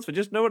get 3 months for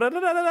just no.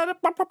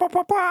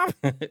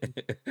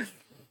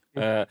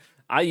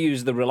 I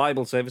use the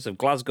reliable service of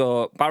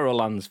Glasgow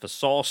Barrowlands for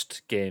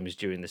sourced games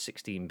during the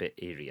 16-bit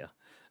era.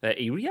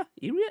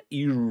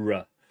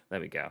 Era. There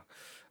we go.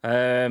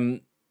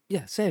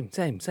 Yeah, same.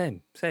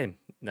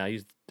 Now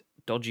use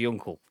Dodgy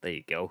Uncle. There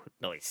you go.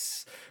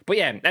 Nice. But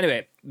yeah,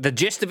 anyway, the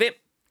gist of it,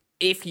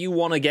 if you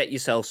want to get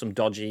yourself some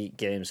dodgy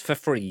games for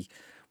free,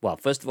 well,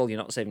 first of all, you're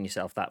not saving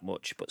yourself that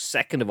much. But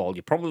second of all,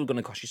 you're probably going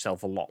to cost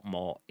yourself a lot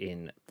more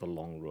in the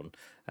long run.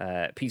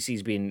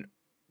 PC's been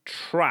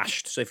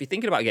trashed. So if you're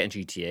thinking about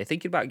getting GTA,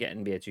 thinking about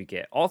getting NBA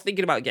 2K, or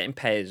thinking about getting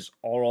PES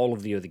or all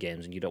of the other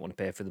games and you don't want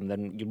to pay for them,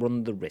 then you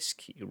run the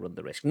risk.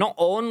 Not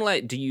only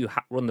do you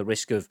run the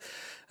risk of,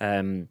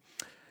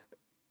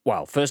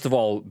 well, first of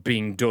all,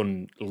 being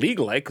done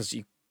legally, because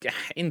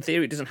in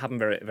theory it doesn't happen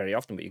very, very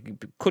often, but it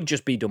could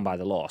just be done by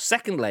the law.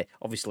 Secondly,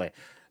 obviously,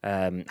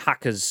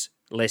 hackers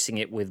lacing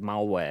it with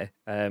malware.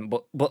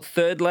 But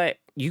thirdly,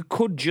 you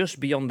could just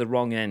be on the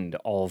wrong end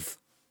of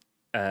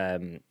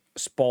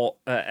sport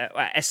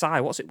SI.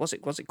 What's it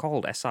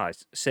called? SI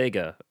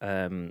Sega.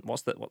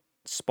 What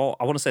sport?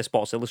 I want to say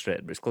Sports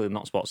Illustrated, but it's clearly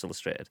not Sports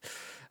Illustrated.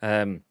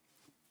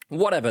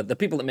 Whatever. The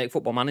people that make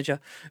Football Manager,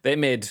 they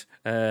made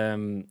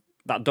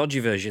that dodgy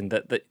version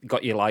that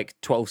got you like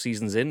 12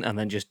 seasons in and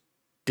then just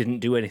didn't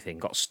do anything,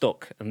 got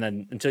stuck, and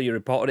then until you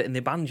reported it and they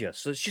banned you.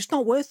 So it's just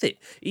not worth it.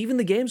 Even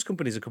the games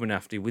companies are coming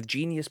after you with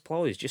genius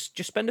ploys.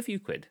 Just spend a few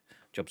quid.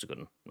 Job's a good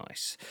one.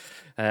 Nice.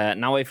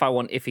 Now, if I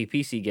want iffy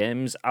PC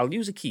games, I'll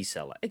use a key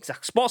seller.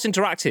 Exact. Sports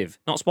Interactive,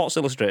 not Sports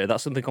Illustrated.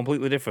 That's something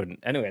completely different.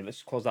 Anyway,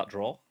 let's close that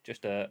drawer.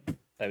 Just there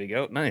we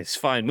go. Nice.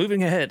 Fine.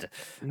 Moving ahead.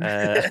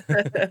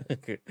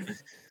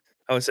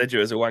 I would said you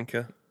as a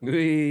wanker.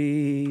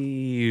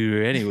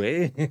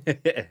 Anyway.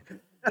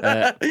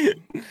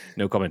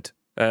 No comment.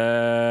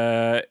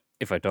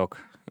 If I talk.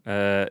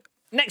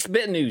 Next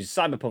bit of news,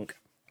 Cyberpunk.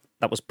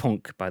 That was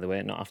punk, by the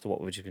way, not after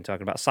what we've just been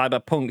talking about.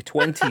 Cyberpunk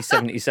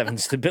 2077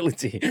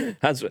 stability.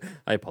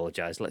 I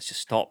apologise. Let's just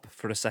stop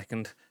for a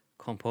second,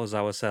 compose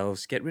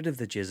ourselves, get rid of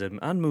the jism,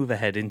 and move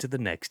ahead into the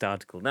next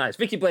article. Nice.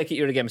 Vicky Blake at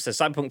Eurogamer says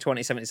Cyberpunk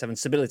 2077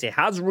 stability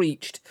has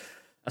reached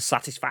a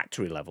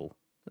satisfactory level.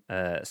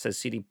 Says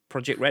CD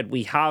Projekt Red.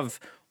 We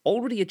have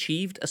already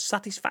achieved a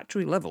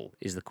satisfactory level,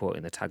 is the quote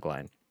in the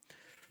tagline.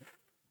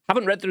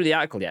 Haven't read through the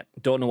article yet.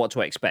 Don't know what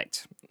to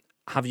expect.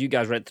 Have you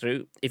guys read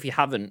through? If you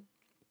haven't,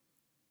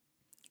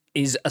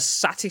 is a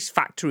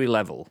satisfactory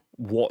level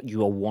what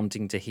you are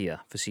wanting to hear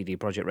for CD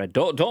Projekt Red?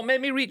 Don't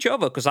make me reach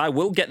over, because I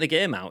will get the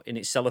game out in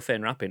its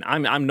cellophane wrapping.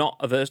 I'm not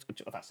averse.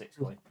 Oh, that's it. It's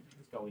going.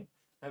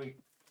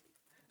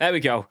 There we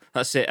go.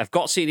 That's it. I've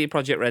got CD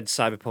Projekt Red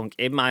Cyberpunk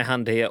in my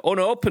hand here,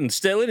 unopened,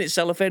 still in its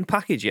cellophane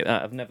package.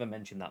 I've never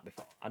mentioned that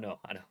before. I know.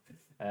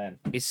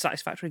 Is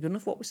satisfactory good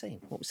enough? What we're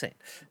saying.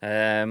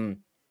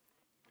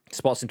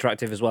 Sports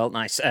Interactive as well.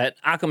 Nice.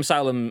 Arkham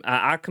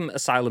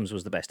Asylums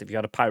was the best. If you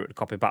had a pirate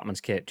copy of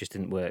Batman's cape, just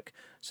didn't work,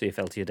 so you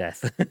fell to your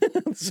death.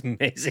 It's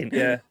amazing.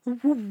 Yeah.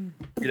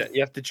 You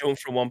have to jump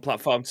from one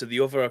platform to the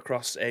other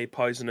across a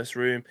poisonous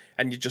room,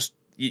 and you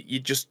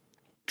just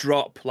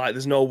drop. Like,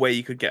 there's no way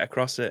you could get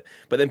across it.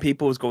 But then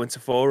people was going to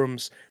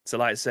forums to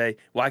like say,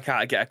 why can't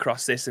I get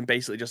across this? And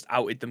basically just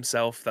outed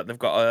themselves that they've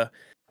got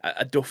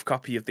a duff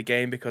copy of the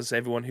game, because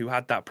everyone who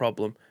had that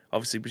problem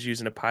obviously was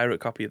using a pirate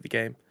copy of the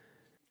game.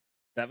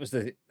 That was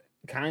the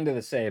kind of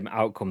the same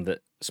outcome that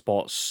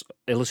Sports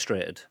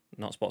Illustrated,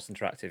 not Sports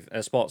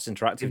Interactive, Sports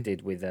Interactive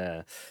did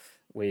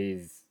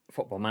with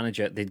Football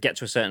Manager. They'd get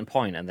to a certain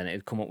point and then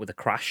it'd come up with a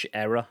crash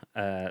error,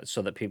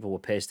 so that people were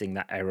pasting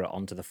that error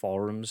onto the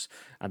forums.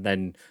 And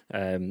then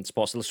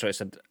Sports Illustrated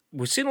said,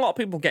 we've seen a lot of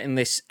people getting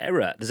this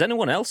error. Does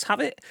anyone else have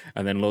it?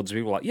 And then loads of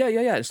people were like, yeah.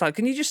 It's like,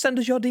 can you just send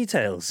us your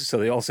details? So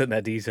they all sent their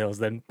details.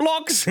 Then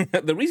blocks.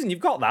 The reason you've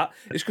got that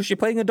is because you're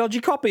playing a dodgy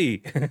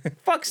copy.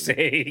 Fuck's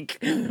sake.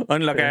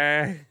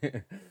 Unlucky.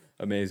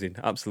 Amazing.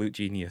 Absolute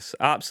genius.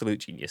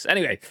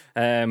 Anyway,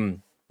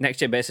 Next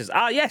Gen Base says,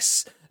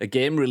 yes, a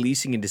game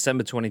releasing in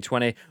December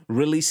 2020,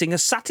 releasing a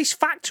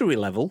satisfactory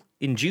level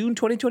in June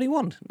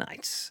 2021.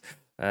 Nice.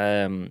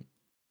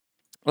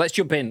 Let's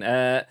jump in.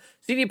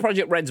 CD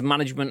Projekt Red's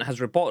management has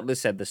reportedly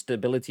said the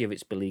stability of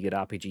its beleaguered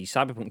RPG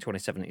Cyberpunk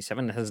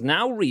 2077 has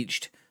now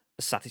reached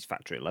a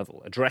satisfactory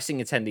level. Addressing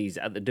attendees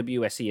at the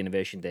WSE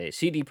Innovation Day,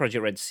 CD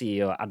Projekt Red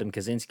CEO Adam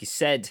Kaczynski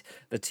said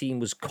the team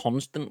was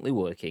constantly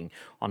working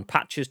on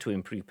patches to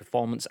improve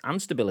performance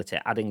and stability,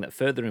 adding that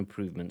further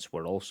improvements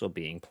were also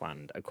being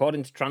planned.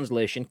 According to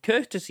translation,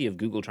 courtesy of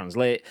Google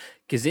Translate,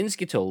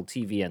 Kaczynski told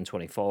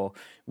TVN24,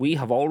 "We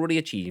have already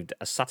achieved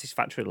a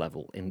satisfactory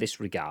level in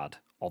this regard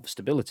of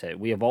stability.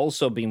 We have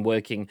also been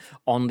working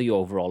on the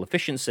overall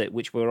efficiency,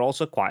 which we're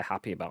also quite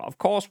happy about. Of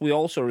course, we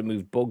also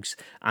removed bugs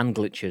and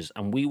glitches,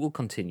 and we will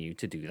continue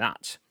to do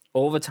that.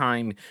 Over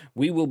time,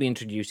 we will be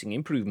introducing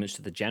improvements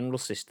to the general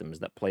systems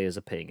that players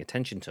are paying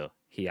attention to,"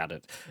 he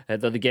added.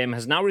 Though the game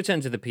has now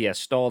returned to the PS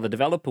Store, the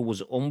developer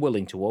was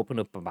unwilling to open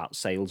up about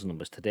sales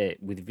numbers today,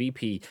 with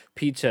VP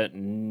Peter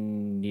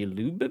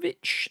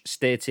Nilubovic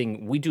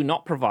stating, "We do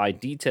not provide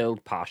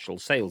detailed partial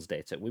sales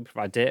data. We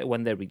provide data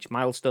when they reach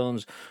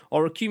milestones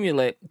or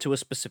accumulate to a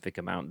specific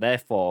amount.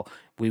 Therefore,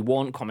 we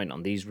won't comment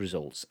on these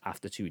results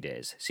after 2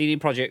 days." CD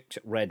Projekt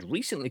Red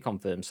recently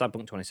confirmed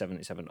Cyberpunk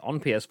 2077 on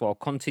PS4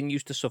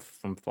 continues to suffer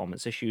from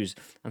performance issues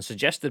and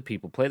suggested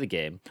people play the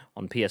game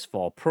on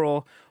PS4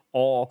 Pro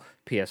or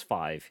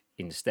PS5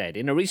 instead.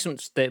 In a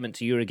recent statement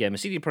to Eurogamer,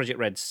 CD Projekt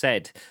Red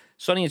said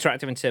Sony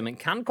Interactive Entertainment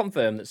can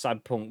confirm that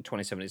Cyberpunk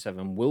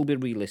 2077 will be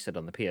relisted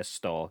on the PS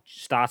Store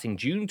starting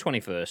June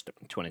 21st,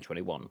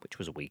 2021, which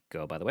was a week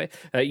ago, by the way.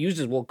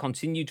 Users will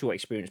continue to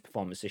experience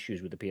performance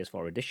issues with the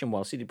PS4 edition,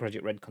 while CD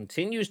Projekt Red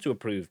continues to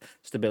improve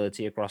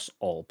stability across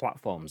all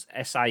platforms.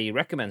 SIE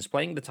recommends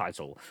playing the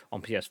title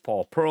on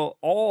PS4 Pro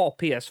or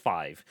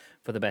PS5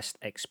 for the best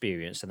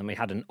experience. And then we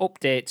had an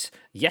update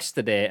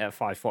yesterday at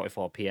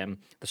 5:44 p.m.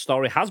 The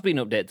story has been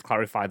updated to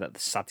clarify that the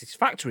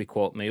satisfactory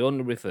quote may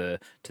only refer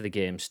to the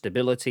game's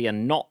stability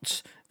and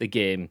not the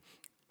game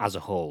as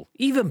a whole.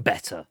 Even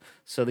better.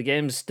 So the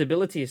game's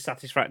stability is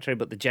satisfactory,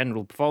 but the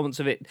general performance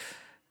of it,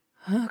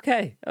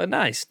 okay,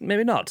 nice,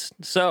 maybe not.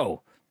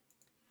 So,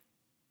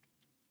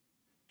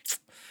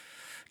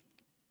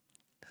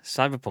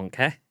 Cyberpunk,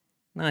 eh?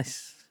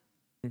 Nice.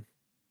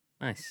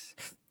 Nice.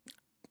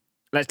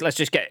 Let's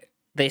just get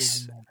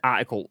this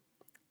article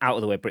out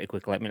of the way pretty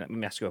quickly. Let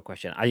me ask you a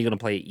question. Are you going to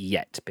play it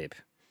yet, Pib? Do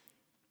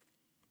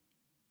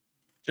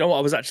you know what?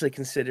 I was actually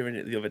considering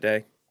it the other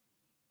day.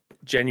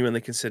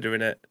 Genuinely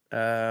considering it.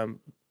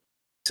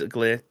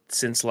 Basically,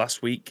 since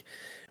last week,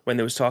 when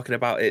they was talking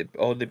about it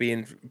only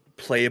being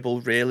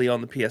playable really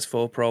on the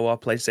PS4 Pro or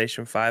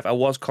PlayStation 5, I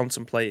was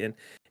contemplating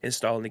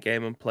installing the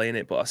game and playing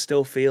it, but I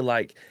still feel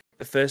like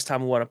the first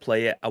time I want to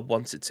play it, I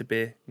want it to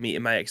be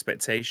meeting my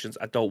expectations.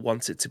 I don't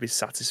want it to be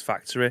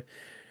satisfactory.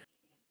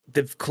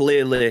 They've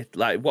clearly,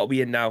 like, what are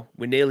we in now?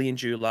 We're nearly in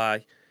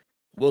July.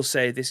 We'll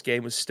say this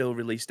game was still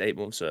released 8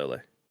 months early.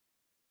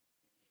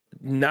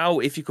 Now,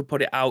 if you could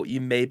put it out,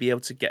 you may be able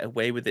to get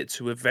away with it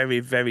to a very,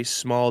 very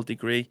small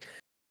degree.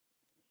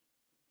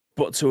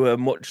 But to a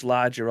much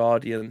larger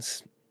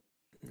audience,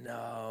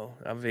 no.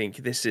 I think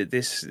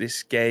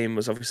this game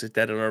was obviously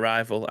dead on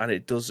arrival, and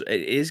it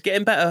is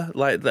getting better.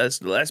 Like,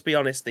 let's be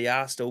honest, they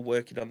are still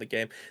working on the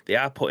game. They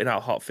are putting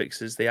out hot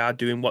fixes. They are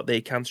doing what they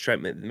can to try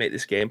and make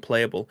this game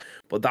playable.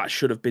 But that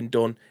should have been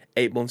done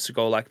 8 months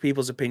ago. Like,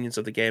 people's opinions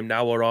of the game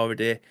now are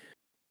already,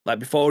 like,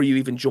 before you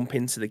even jump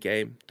into the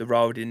game, they're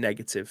already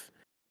negative.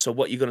 So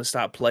what you're going to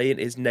start playing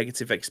is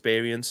negative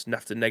experience and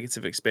after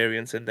negative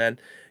experience, and then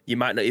you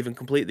might not even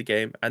complete the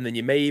game, and then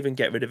you may even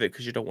get rid of it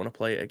because you don't want to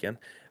play it again.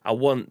 I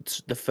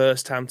want the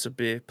first time to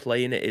be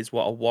playing it is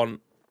what I want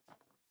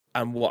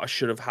and what I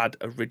should have had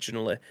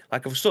originally.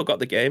 Like, I've still got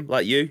the game,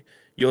 like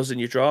yours in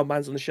your drawer,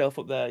 mine's on the shelf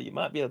up there. You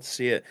might be able to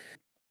see it.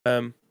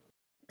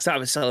 It's out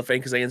of a cellophane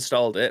because I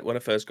installed it when I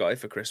first got it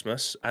for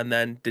Christmas, and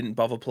then didn't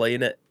bother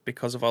playing it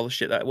because of all the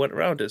shit that went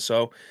around it.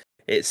 So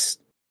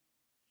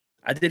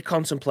I did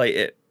contemplate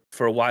it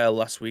for a while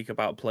last week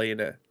about playing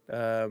it,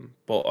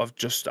 but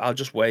I'll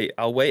just wait.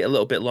 I'll wait a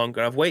little bit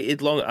longer. I've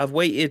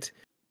waited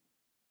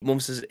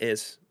months as it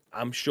is.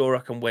 I'm sure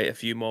I can wait a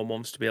few more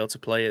months to be able to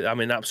play it.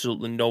 I'm in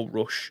absolutely no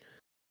rush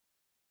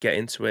get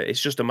into it. It's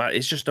just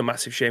a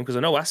massive shame because I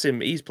know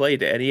Asim, he's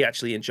played it and he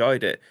actually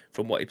enjoyed it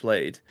from what he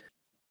played.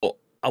 But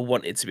I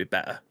want it to be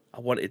better.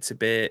 I want it to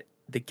be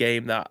the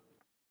game that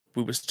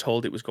we was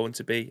told it was going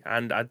to be,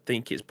 and I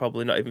think it's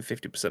probably not even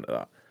 50% of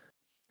that.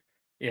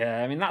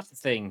 Yeah, I mean that's the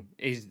thing.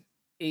 Is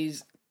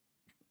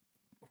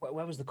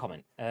where was the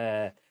comment?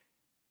 There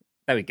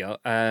we go.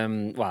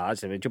 Well,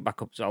 actually, jump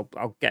back up. So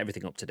I'll get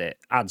everything up to date.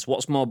 Ads.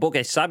 What's more buggy,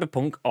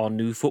 Cyberpunk or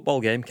new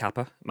football game?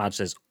 Kappa. Madge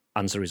says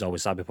answer is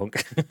always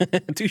Cyberpunk.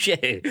 Touche.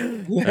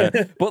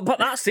 But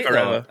that's it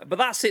though. But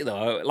that's it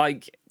though.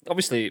 Like,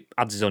 obviously,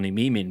 Ads is only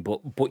memeing,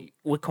 but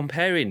we're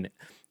comparing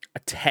a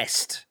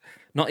test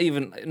Not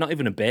even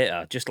a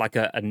beta, just like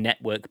a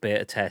network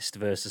beta test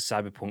versus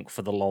Cyberpunk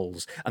for the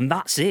lols, and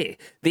that's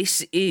it.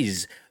 This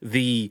is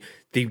the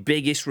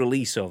biggest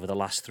release over the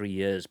last 3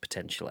 years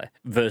potentially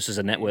versus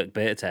a network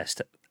beta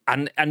test.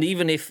 And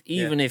even if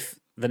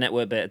the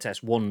network beta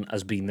test one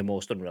has been the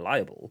most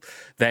unreliable,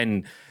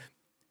 then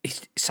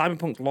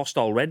Cyberpunk lost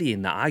already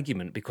in that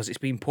argument because it's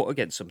been put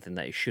against something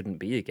that it shouldn't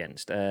be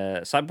against.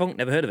 Cyberpunk,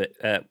 never heard of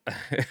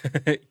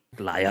it.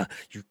 Liar,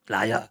 you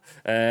liar.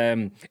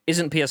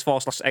 Isn't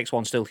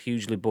PS4/X1 still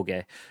hugely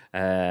buggy?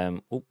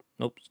 Oh,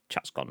 nope,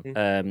 chat's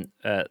gone.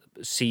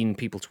 Seen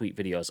people tweet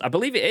videos. I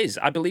believe it is.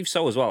 I believe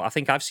so as well. I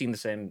think I've seen the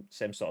same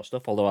sort of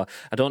stuff, although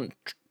I don't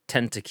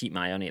tend to keep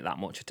my eye on it that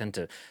much. I tend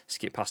to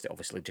skip past it,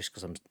 obviously, just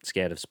because I'm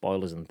scared of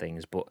spoilers and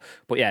things. But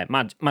yeah,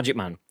 Magic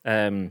Man.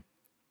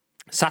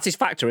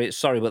 Satisfactory.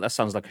 Sorry, but that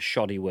sounds like a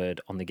shoddy word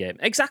on the game.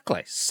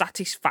 Exactly,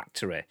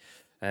 satisfactory.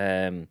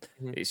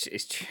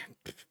 It's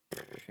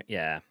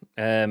yeah.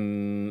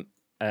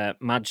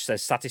 Madge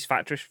says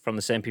satisfactory from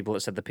the same people that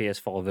said the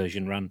PS4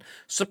 version ran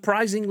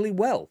surprisingly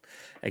well.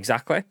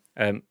 Exactly.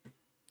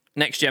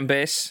 Next gen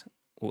base.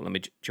 Oh, let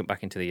me jump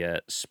back into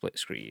the split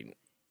screen.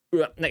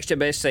 Next gen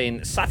base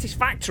saying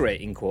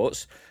satisfactory in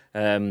quotes,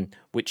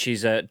 which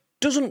is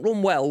doesn't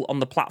run well on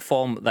the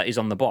platform that is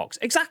on the box.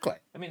 Exactly.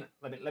 I mean,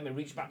 let me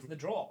reach back to the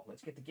draw.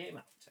 Let's get the game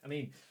out. I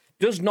mean,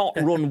 does not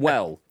run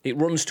well. It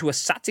runs to a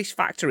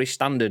satisfactory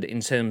standard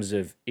in terms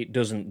of it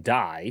doesn't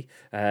die.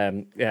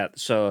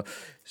 So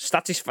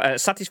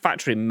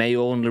satisfactory may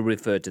only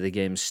refer to the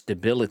game's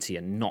stability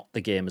and not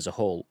the game as a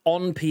whole.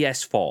 On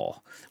PS4,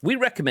 we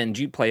recommend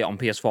you play it on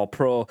PS4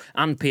 Pro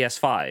and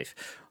PS5.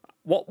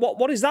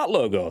 What is that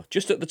logo?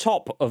 Just at the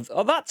top of...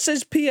 Oh, that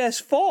says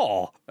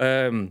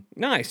PS4.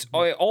 Nice.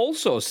 It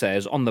also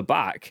says on the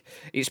back,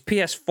 it's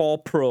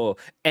PS4 Pro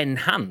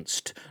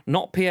Enhanced,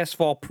 not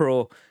PS4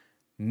 Pro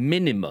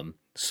Minimum.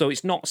 So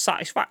it's not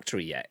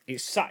satisfactory yet.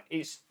 It's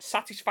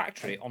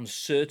satisfactory on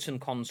certain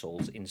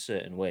consoles in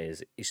certain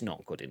ways. It's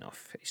not good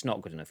enough. It's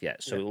not good enough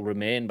yet. So it'll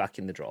remain back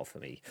in the draw for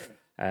me.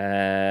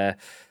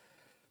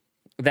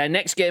 Their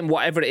next game,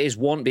 whatever it is,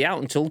 won't be out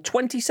until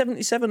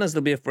 2077, as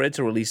they'll be afraid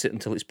to release it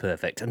until it's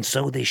perfect. And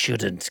so they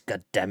shouldn't,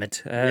 god damn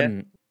it.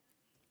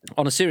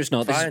 On a serious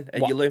note... Fine,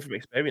 and you learn from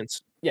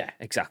experience. Yeah,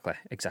 exactly.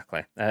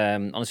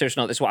 On a serious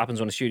note, this is what happens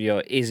when a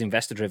studio is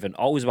investor-driven,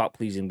 always about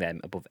pleasing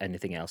them above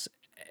anything else.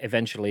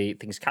 Eventually,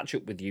 things catch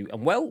up with you.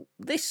 And, well,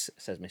 this,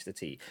 says Mr.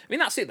 T. I mean,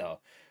 that's it, though.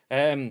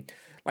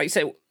 Like you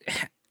say,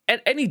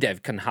 any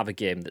dev can have a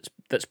game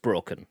that's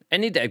broken.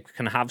 Any dev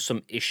can have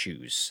some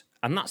issues.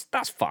 And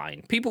that's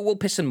fine. People will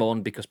piss and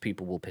moan because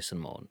people will piss and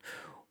moan.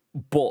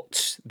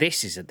 But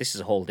this is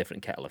a whole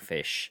different kettle of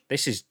fish.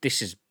 This is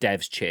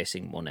devs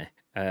chasing money.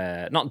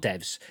 Not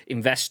devs,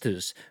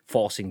 investors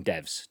forcing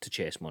devs to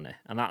chase money.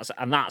 And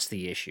that's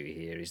the issue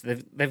here, is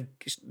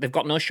they've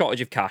got no shortage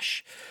of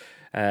cash.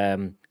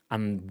 And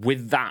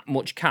with that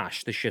much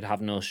cash, they should have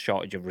no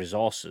shortage of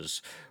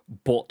resources.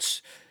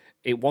 But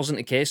it wasn't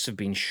a case of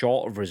being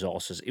short of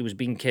resources. It was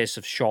being a case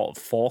of short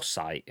of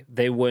foresight.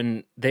 They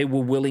were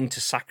willing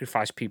to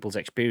sacrifice people's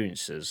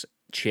experiences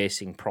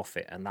chasing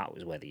profit, and that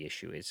was where the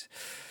issue is.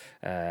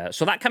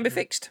 So that can be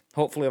fixed.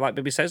 Hopefully, like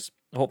Bibby says,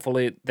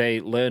 hopefully they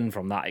learn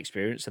from that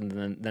experience, and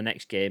then the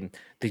next game,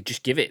 they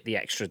just give it the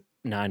extra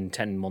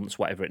 9-10 months,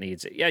 whatever it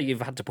needs. Yeah,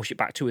 you've had to push it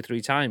back 2 or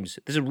 3 times.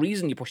 There's a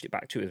reason you pushed it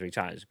back 2 or 3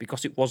 times,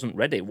 because it wasn't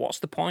ready. What's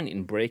the point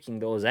in breaking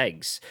those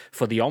eggs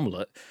for the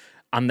omelette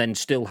and then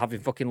still having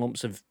fucking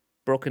lumps of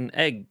broken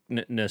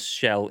eggness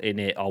shell in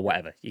it or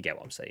whatever? You get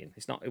what I'm saying.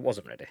 It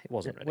wasn't ready.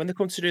 When they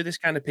come to do this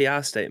kind of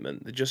PR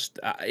statement, they just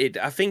I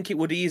think it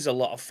would ease a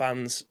lot of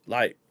fans,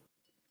 like,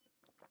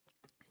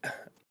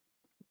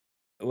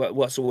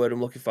 what's the word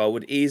I'm looking for,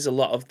 would ease a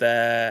lot of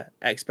their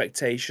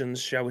expectations,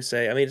 shall we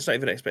say. I mean, it's not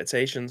even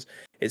expectations,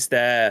 it's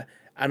their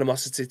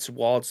animosity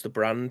towards the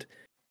brand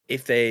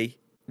if they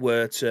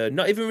were to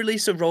not even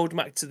release a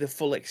roadmap to the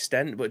full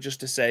extent, but just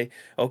to say,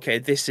 okay,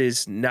 this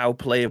is now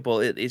playable.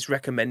 It's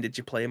recommended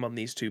you play them on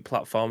these 2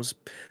 platforms,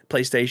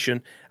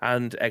 PlayStation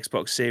and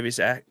Xbox Series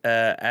S.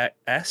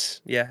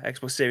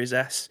 Xbox Series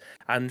S,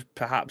 and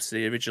perhaps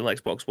the original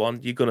Xbox One.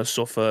 You're going to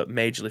suffer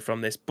majorly from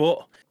this,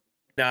 but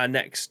in our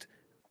next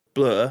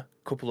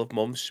couple of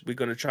months, we're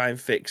going to try and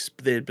fix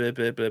blah, blah,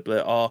 blah, blah, blah,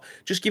 or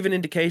just give an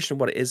indication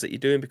of what it is that you're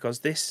doing, because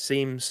this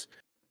seems...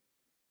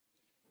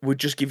 would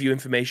just give you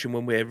information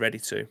when we're ready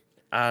to.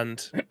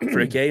 And for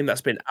a game that's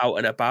been out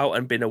and about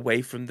and been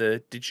away from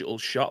the digital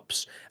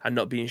shops and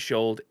not being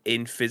sold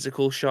in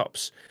physical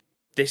shops,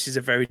 this is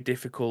a very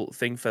difficult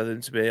thing for them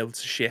to be able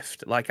to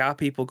shift. Like, are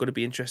people going to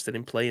be interested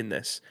in playing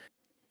this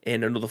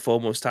in another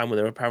 4 months' time when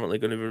they're apparently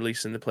going to be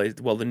releasing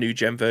the new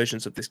gen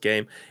versions of this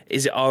game?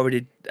 Is it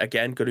already,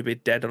 again, going to be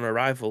dead on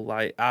arrival?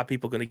 Like, are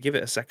people going to give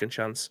it a second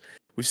chance?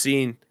 We've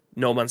seen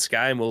No Man's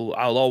Sky, and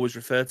I'll always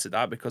refer to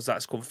that because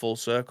that's come full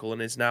circle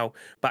and is now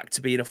back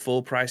to being a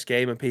full price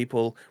game, and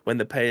people, when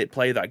they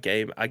play that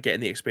game, are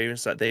getting the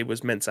experience that they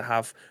was meant to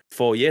have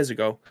 4 years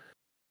ago.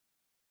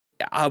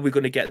 are we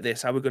going to get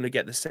this? Are we going to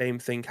get the same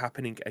thing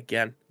happening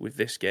again with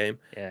this game?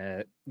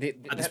 Yeah.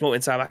 At this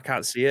moment in time, I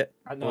can't see it.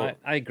 I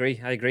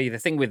agree. I agree. The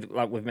thing with,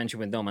 like we've mentioned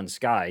with No Man's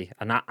Sky,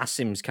 and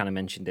Asim's kind of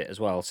mentioned it as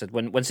well, said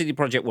when CD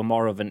Projekt were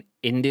more of an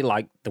indie,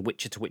 like the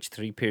Witcher to Witcher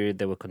 3 period,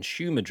 they were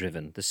consumer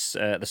driven.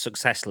 The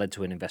success led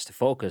to an investor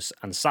focus,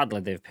 and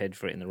sadly they've paid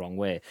for it in the wrong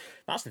way.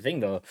 That's the thing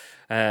though.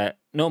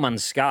 No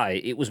Man's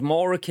Sky, it was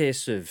more a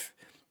case of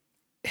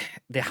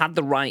they had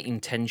the right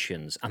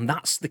intentions, and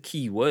that's the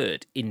key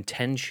word,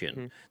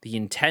 intention. The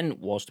intent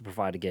was to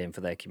provide a game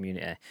for their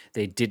community.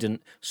 They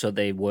didn't, so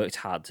they worked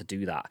hard to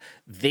do that.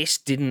 This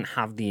didn't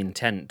have the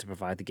intent to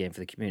provide the game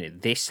for the community.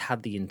 This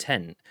had the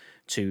intent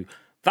to,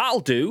 that'll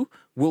do,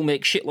 we'll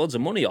make shitloads of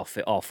money off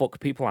it. Oh, fuck,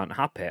 people aren't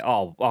happy.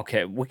 Oh,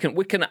 okay, we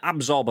can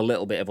absorb a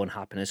little bit of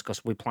unhappiness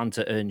because we plan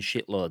to earn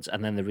shitloads.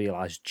 And then they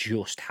realised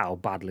just how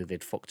badly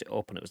they'd fucked it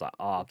up. And it was like,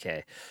 oh,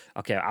 okay,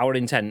 our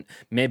intent,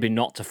 maybe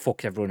not to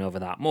fuck everyone over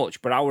that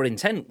much, but our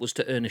intent was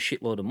to earn a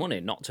shitload of money,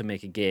 not to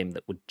make a game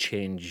that would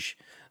change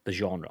the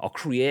genre or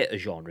create a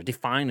genre,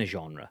 define a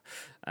genre.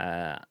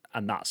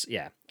 And that's,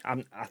 yeah,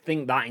 I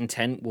think that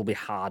intent will be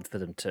hard for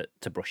them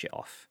to brush it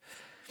off.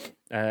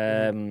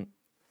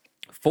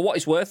 For what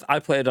it's worth, I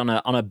played on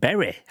a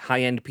very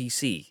high-end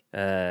PC.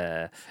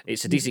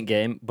 It's a decent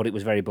game, but it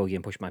was very buggy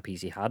and pushed my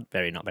PC hard.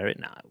 Very, not very.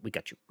 Nah, we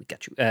got you.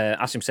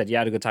 Asim said, yeah,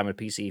 I had a good time with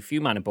PC. A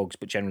few minor bugs,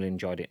 but generally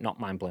enjoyed it. Not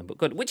mind-blowing, but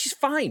good, which is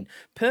fine.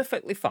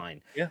 Perfectly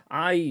fine. Yeah.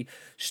 I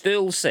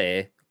still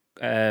say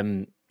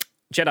Jedi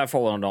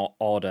Fallen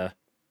Order,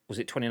 was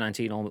it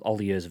 2019? All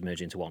the years have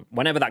merged into one.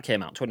 Whenever that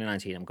came out,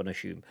 2019, I'm going to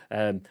assume.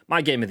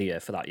 My game of the year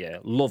for that year.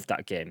 Loved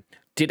that game.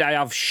 Did I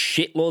have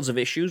shitloads of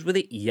issues with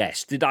it?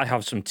 Yes. Did I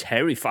have some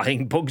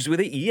terrifying bugs with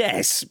it?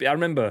 Yes. I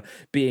remember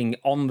being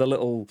on the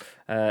little,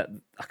 I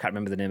can't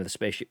remember the name of the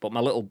spaceship, but my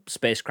little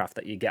spacecraft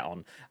that you get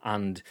on,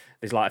 and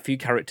there's like a few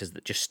characters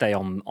that just stay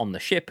on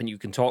the ship and you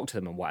can talk to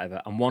them and whatever,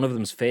 and one of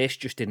them's face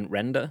just didn't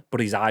render, but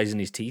his eyes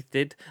and his teeth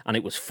did, and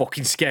it was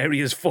fucking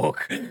scary as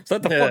fuck. So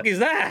what the fuck is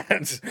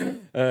that?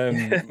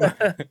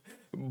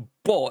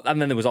 But,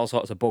 and then there was all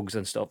sorts of bugs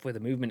and stuff with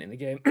the movement in the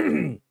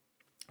game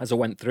as I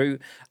went through.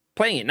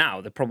 Playing it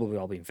now, they've probably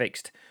all been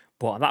fixed.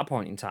 But at that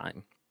point in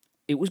time,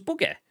 it was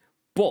buggy.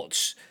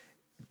 But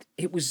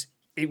it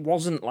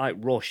wasn't like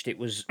rushed. It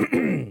was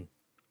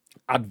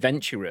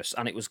adventurous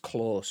and it was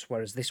close,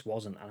 whereas this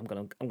wasn't.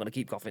 And I'm gonna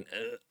keep coughing.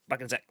 Back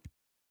in a sec.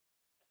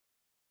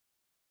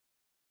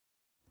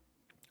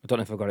 I don't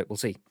know if I've got it. We'll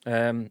see.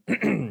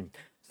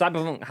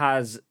 Cyberpunk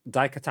has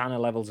Daikatana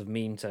levels of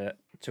meme to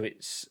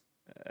its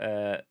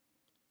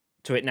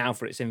to it now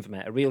for its infamy.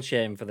 A real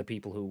shame for the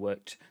people who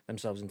worked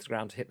themselves into the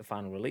ground to hit the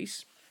final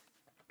release.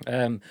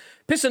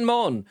 Piss and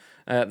Moan,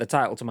 the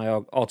title to my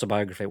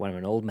autobiography when I'm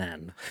an old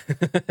man.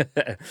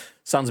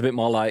 Sounds a bit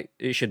more like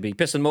it should be.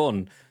 Piss and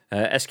Moan,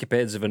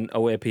 escapades of an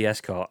OAP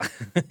escort.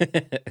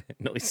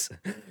 Nice.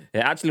 It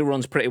actually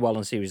runs pretty well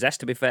on Series S,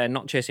 to be fair,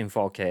 not chasing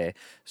 4K,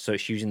 so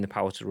it's using the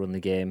power to run the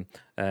game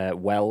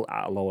well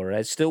at a lower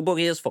res. Still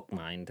buggy as fuck,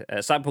 mind.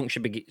 Cyberpunk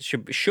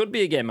should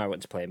be a game I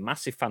want to play.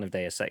 Massive fan of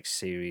Deus Ex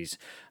series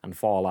and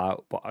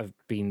Fallout, but I've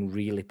been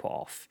really put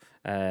off.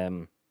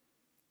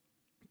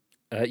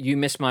 You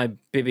missed my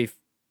Bibby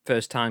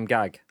first time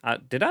gag.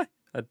 Did I?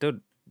 I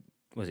did.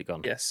 Was it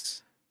gone?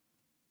 Yes.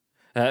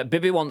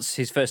 Bibby wants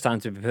his first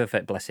time to be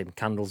perfect, bless him.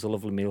 Candles, a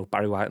lovely meal,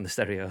 Barry White on the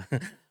stereo.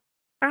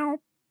 Bow,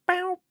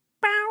 bow,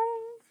 bow.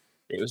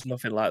 It was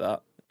nothing like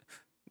that.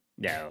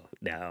 No.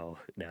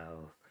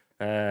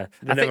 They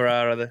never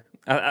are they?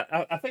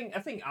 I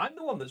think I'm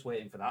the one that's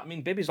waiting for that. I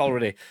mean, Bibby's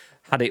already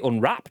had it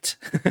unwrapped.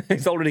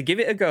 He's already give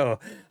it a go.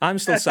 I'm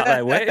still sat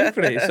there waiting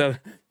for it. So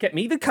get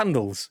me the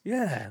candles.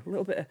 Yeah, a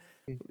little bit of,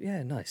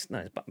 yeah, nice.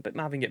 But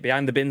having it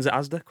behind the bins at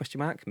Asda, question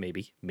mark?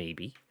 Maybe.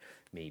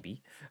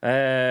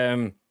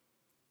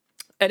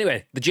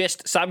 Anyway, the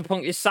gist,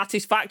 Cyberpunk is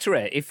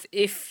satisfactory.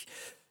 If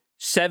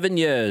 7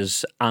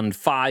 years and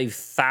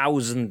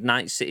 5,000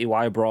 Night City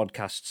Wire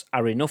broadcasts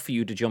are enough for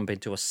you to jump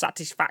into a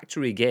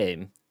satisfactory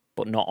game,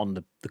 but not on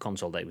the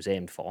console that it was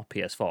aimed for,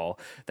 PS4,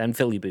 then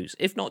fill your boots.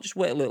 If not, just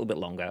wait a little bit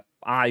longer.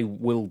 I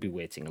will be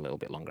waiting a little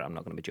bit longer. I'm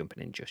not going to be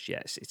jumping in just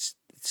yet. It's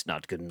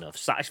not good enough.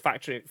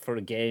 Satisfactory for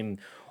a game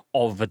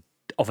of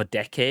a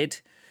decade,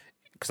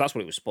 because that's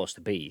what it was supposed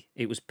to be.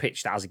 It was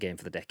pitched as a game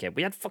for the decade.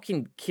 We had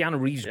fucking Keanu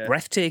Reeves'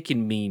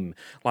 breathtaking meme.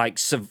 Like,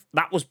 so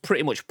that was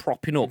pretty much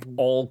propping up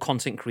all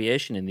content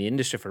creation in the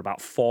industry for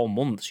about 4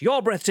 months.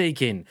 You're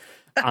breathtaking.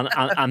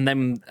 and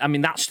then, I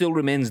mean, that still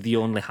remains the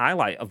only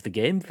highlight of the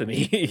game for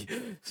me.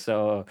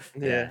 So,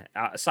 yeah,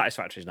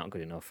 satisfactory is not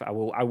good enough. I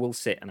will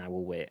sit and I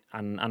will wait.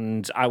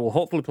 And I will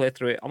hopefully play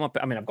through it. I've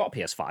got a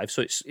PS5,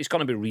 so it's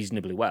going to be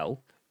reasonably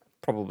well.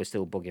 Probably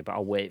still buggy, but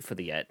I'll wait for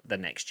the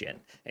next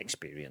gen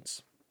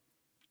experience.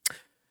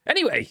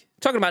 Anyway,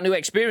 talking about new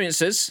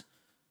experiences.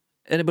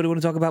 Anybody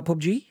want to talk about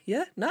PUBG?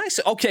 Yeah, nice.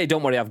 Okay,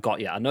 don't worry, I've got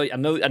you. I know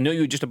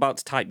you were just about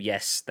to type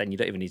yes, then you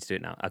don't even need to do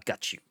it now. I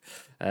got you.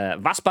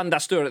 Vaspan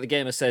Dastur at the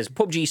Gamer says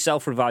PUBG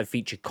self-revive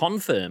feature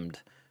confirmed.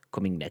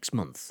 coming next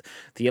month.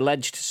 The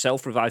alleged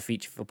self-revive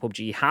feature for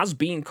PUBG has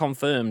been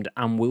confirmed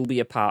and will be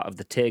a part of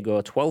the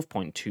Tego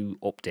 12.2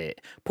 update.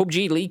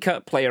 PUBG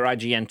leaker player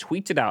IGN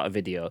tweeted out a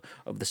video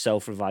of the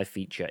self-revive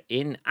feature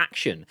in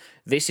action.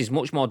 This is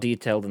much more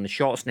detailed than the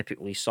short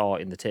snippet we saw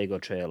in the Tego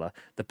trailer.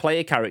 The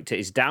player character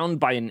is downed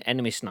by an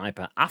enemy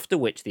sniper, after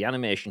which the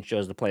animation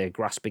shows the player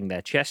grasping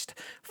their chest,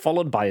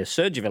 followed by a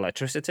surge of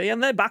electricity,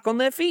 and they're back on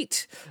their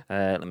feet.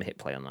 Let me hit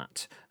play on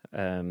that.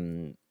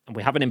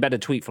 We have an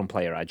embedded tweet from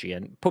player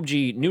IGN.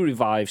 PUBG new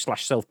revive /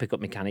 self pickup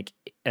mechanic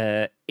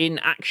in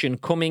action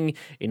coming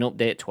in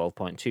update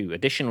 12.2.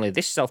 Additionally,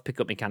 this self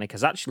pickup mechanic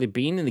has actually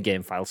been in the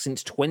game file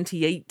since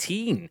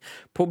 2018.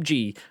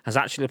 PUBG has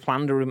actually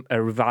planned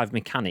a revive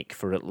mechanic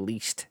for at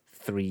least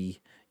 3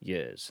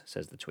 years,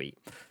 says the tweet.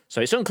 So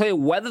it's unclear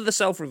whether the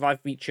self-revive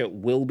feature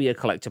will be a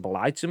collectible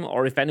item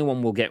or if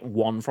anyone will get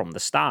one from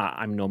the start.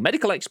 I'm no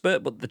medical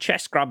expert, but the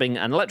chest grabbing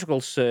and electrical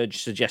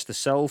surge suggest the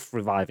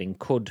self-reviving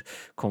could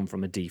come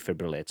from a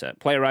defibrillator.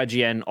 Player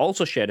IGN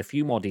also shared a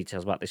few more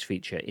details about this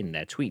feature in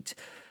their tweet,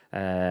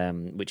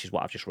 which is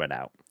what I've just read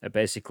out.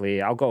 Basically,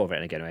 I'll go over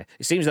it again anyway.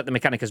 It seems that the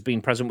mechanic has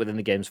been present within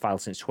the game's file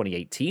since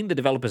 2018. The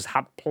developers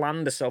had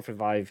planned a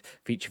self-revive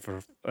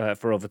feature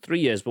for over 3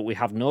 years, but we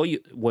have no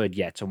word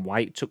yet on why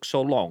it took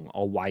so long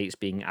or why it's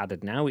being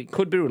added now. It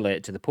could be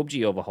related to the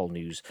PUBG overhaul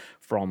news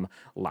from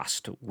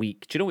last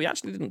week. Do you know, we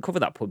actually didn't cover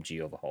that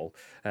PUBG overhaul,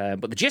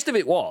 but the gist of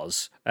it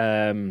was...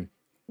 I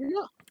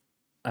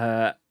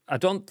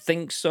don't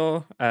think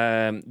so.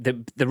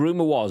 The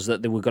rumor was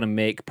that they were going to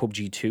make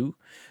PUBG 2,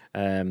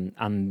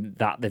 and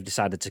that they've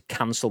decided to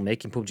cancel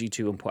making PUBG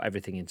 2 and put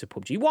everything into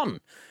PUBG 1.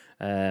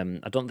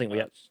 I don't think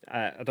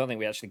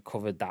we actually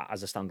covered that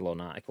as a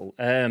standalone article.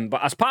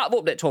 But as part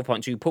of update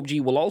 12.2,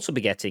 PUBG will also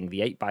be getting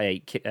the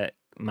 8x8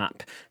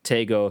 map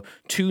Tego,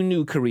 2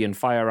 new Korean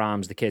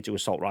firearms, the K2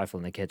 assault rifle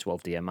and the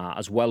K12 DMR,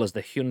 as well as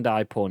the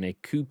Hyundai Pony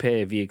coupe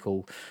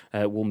vehicle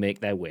will make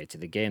their way to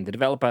the game. The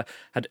developer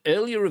had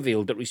earlier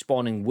revealed that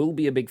respawning will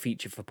be a big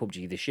feature for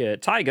PUBG this year.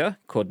 Tiger,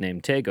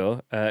 codenamed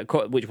Tego,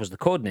 which was the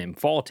codename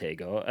for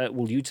Tego,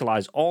 will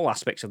utilize all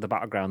aspects of the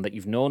battleground that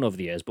you've known over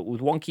the years, but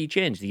with one key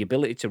change: the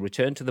ability to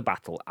return to the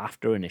battle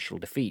after initial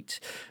defeat.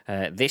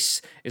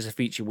 This is a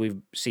feature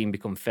we've seen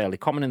become fairly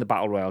common in the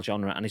battle royale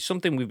genre, and is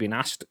something we've been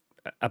asked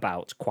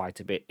about quite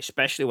a bit,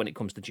 especially when it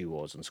comes to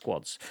duos and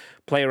squads.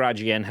 Player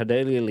IGN had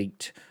earlier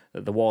leaked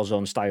the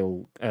Warzone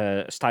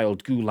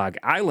styled Gulag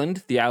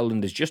Island. The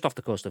island is just off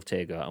the coast of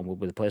Tego and will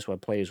be the place where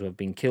players who have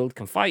been killed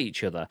can fight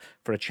each other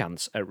for a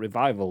chance at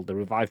revival. The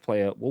revived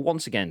player will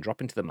once again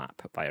drop into the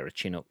map via a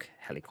Chinook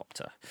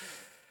helicopter.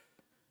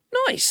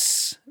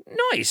 Nice.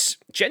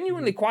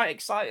 Genuinely quite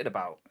excited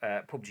about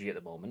PUBG at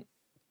the moment.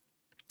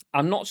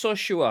 I'm not so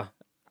sure.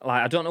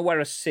 I don't know where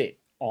I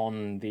sit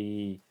on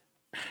the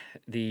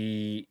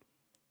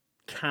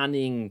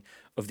canning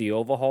of the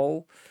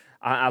overhaul.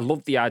 I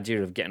love the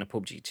idea of getting a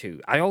PUBG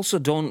 2. I also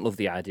don't love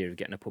the idea of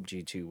getting a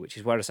PUBG 2, which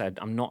is where I said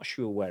I'm not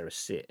sure where I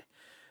sit.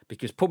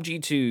 Because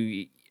PUBG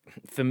 2,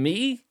 for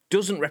me,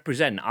 doesn't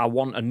represent I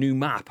want a new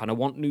map and I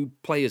want new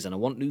players and I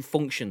want new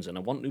functions and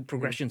I want new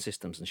progression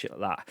systems and shit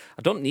like that.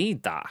 I don't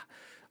need that.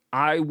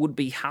 I would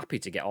be happy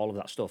to get all of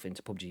that stuff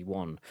into PUBG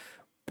 1.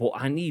 But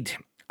I need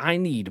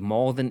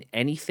more than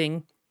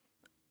anything...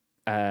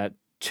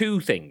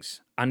 2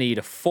 things. I need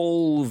a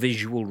full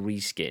visual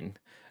reskin.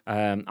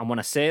 And when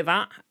I say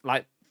that,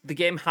 the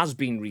game has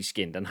been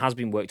reskinned and has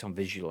been worked on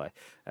visually.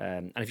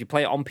 And if you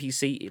play it on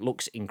PC, it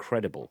looks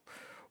incredible.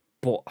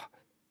 But,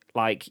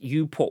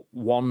 you put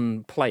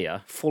one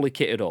player fully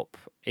kitted up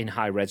in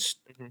high res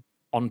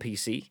on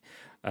PC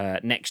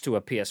next to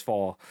a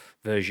PS4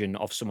 version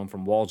of someone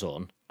from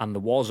Warzone, and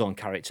the Warzone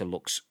character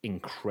looks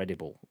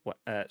incredible.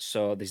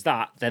 So there's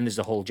that. Then there's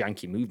the whole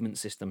janky movement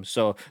system.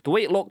 So the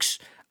way it looks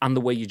and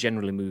the way you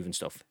generally move and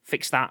stuff,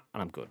 fix that,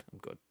 and I'm good.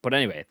 But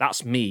anyway,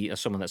 that's me as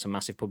someone that's a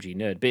massive PUBG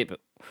nerd. But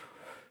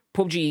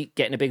PUBG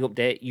getting a big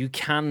update, you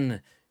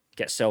can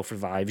get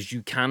self-revives,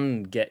 you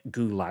can get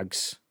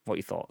gulags. What are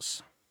your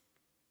thoughts?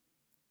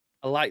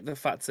 I like the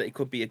fact that it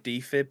could be a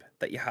defib,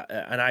 that you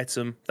an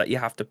item that you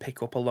have to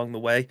pick up along the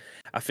way.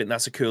 I think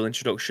that's a cool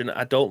introduction.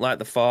 I don't like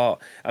the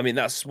thought. I mean,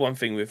 that's one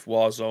thing with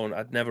Warzone.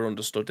 I'd never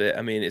understood it.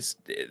 I mean,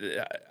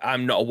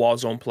 I'm not a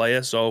Warzone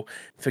player, so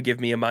forgive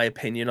me in my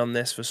opinion on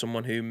this for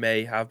someone who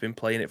may have been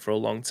playing it for a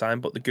long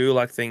time. But the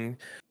Gulag thing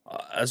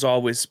has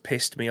always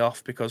pissed me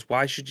off, because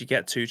why should you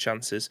get 2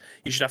 chances?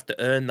 You should have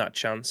to earn that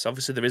chance.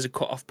 Obviously, there is a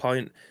cut-off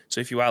point, so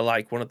if you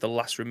are one of the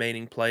last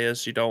remaining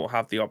players, you don't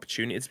have the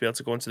opportunity to be able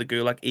to go into the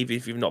Gulag, even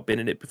if you've not been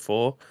in it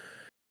before.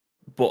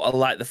 But I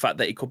like the fact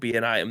that it could be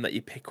an item that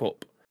you pick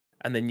up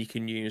and then you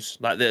can use.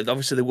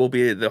 Obviously, there will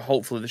be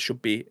hopefully there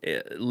should be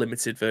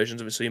limited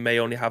versions of it, so you may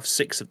only have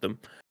 6 of them.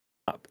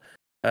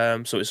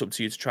 So it's up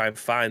to you to try and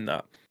find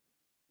that.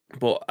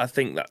 But I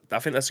think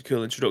that's a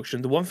cool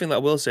introduction. The one thing that I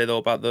will say though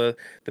about the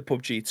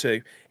PUBG 2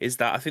 is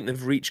that I think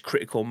they've reached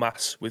critical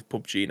mass with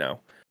PUBG now.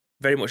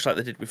 Very much like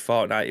they did with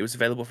Fortnite. It was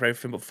available for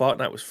everything, but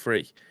Fortnite was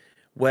free.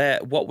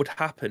 what would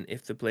happen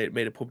if they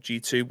made a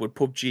PUBG 2? Would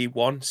PUBG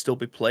 1 still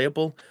be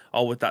playable,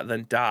 or would that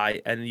then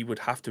die and you would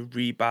have to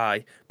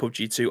rebuy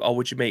PUBG 2, or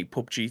would you make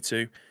PUBG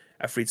 2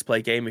 a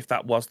free-to-play game if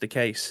that was the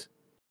case?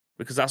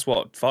 Because that's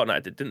what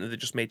Fortnite did, didn't they? They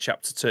just made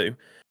Chapter 2.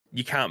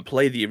 You can't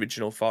play the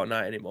original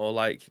Fortnite anymore.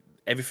 Like,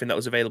 everything that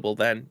was available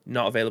then,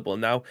 not available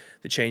now.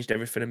 They changed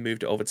everything and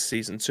moved it over to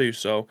Season 2.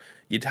 So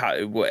you'd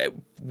have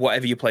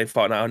whatever you play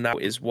Fortnite on now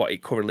is what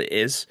it currently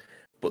is.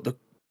 But they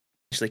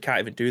actually can't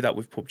even do that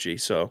with PUBG.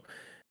 So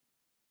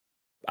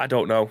I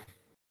don't know.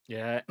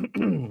 Yeah.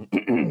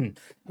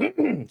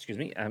 Excuse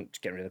me.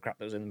 Just getting rid of the crap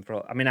that was in the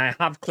throat. I mean, I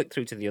have clicked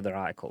through to the other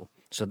article.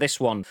 So this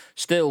one,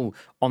 still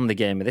on the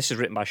game. This is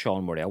written by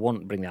Sean Murray. I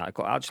won't bring the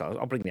article. Actually,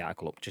 I'll bring the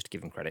article up just to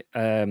give him credit.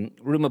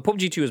 Rumour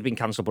PUBG 2 has been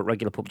cancelled, but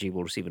regular PUBG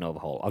will receive an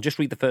overhaul. I'll just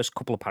read the first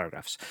couple of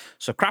paragraphs.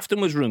 So Crafton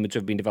was rumoured to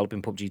have been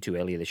developing PUBG 2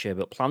 earlier this year,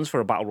 but plans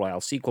for a Battle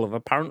Royale sequel have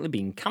apparently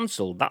been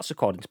cancelled. That's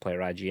according to Player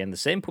IGN, the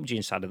same PUBG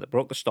insider that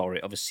broke the story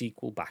of a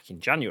sequel back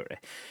in January.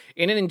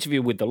 In an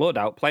interview with The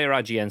Loadout, Player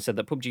IGN said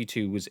that PUBG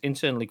 2 was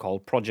internally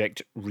called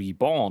Project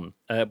Reborn,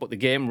 but the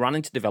game ran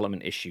into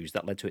development issues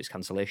that led to its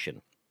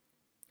cancellation.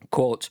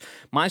 Quote,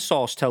 my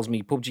source tells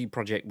me PUBG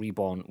Project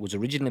Reborn was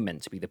originally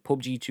meant to be the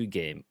PUBG 2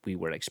 game we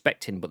were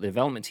expecting, but the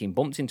development team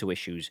bumped into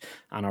issues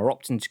and are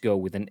opting to go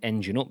with an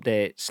engine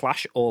update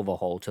 /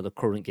 overhaul to the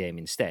current game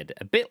instead,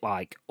 a bit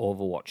like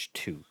Overwatch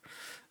 2.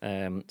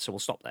 So we'll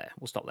stop there.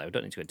 We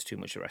don't need to go into too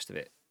much of the rest of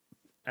it.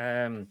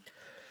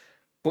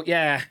 But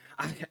yeah,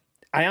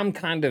 I am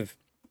kind of...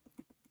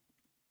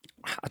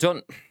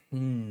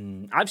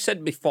 I've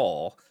said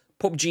before,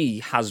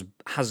 PUBG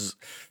has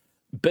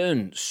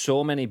burned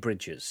so many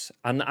bridges,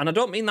 and I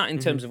don't mean that in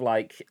terms of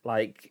like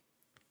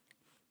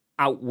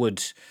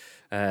outward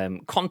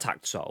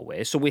contact sort of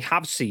way. So we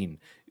have seen.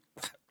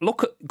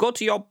 Go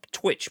to your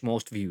Twitch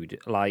most viewed,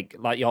 like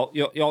your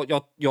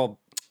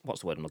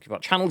what's the word I'm looking for?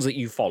 Channels that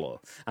you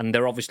follow, and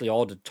they're obviously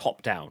ordered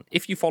top down.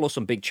 If you follow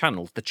some big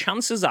channels, the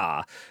chances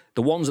are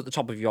the ones at the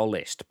top of your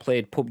list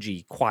played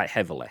PUBG quite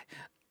heavily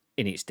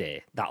in its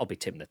day. That'll be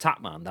Tim the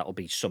Tatman, that'll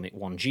be Summit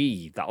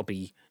 1G, that'll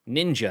be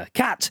Ninja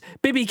Cat,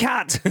 Bibby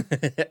Cat.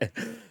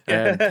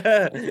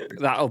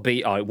 That'll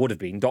be, it would have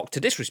been Dr.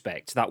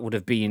 Disrespect. That would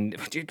have been,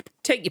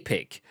 take your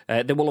pick.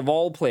 They will have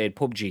all played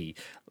PUBG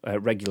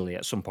regularly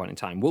at some point in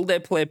time. Will they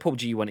play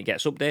PUBG when it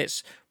gets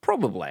updates?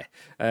 Probably.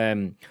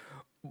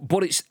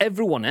 But it's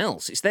everyone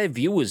else. It's their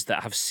viewers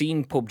that have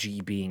seen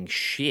PUBG being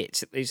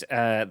shit.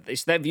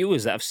 It's their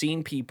viewers that have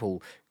seen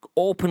people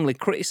openly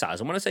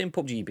criticise. And when I say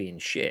PUBG being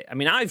shit, I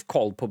mean, I've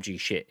called PUBG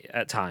shit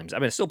at times. I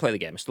mean, I still play the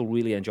game. I still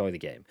really enjoy the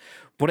game.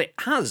 But it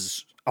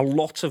has a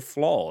lot of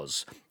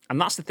flaws.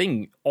 And that's the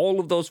thing. All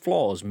of those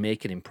flaws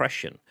make an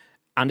impression.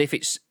 And if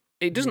it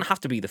doesn't have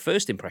to be the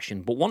first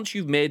impression, but once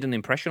you've made an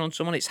impression on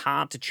someone, it's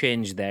hard to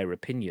change their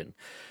opinion.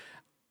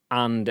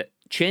 And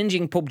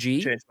changing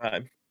PUBG... Change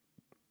time.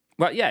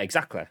 Well, yeah,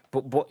 exactly.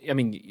 But I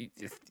mean,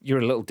 you're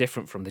a little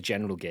different from the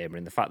general gamer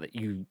in the fact that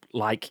you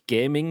like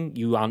gaming.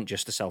 You aren't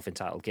just a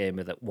self-entitled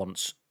gamer that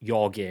wants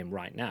your game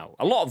right now.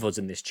 A lot of us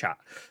in this chat,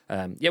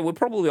 we're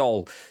probably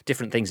all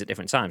different things at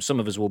different times. Some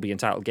of us will be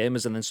entitled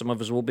gamers, and then some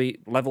of us will be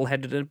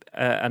level-headed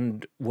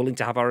and willing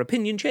to have our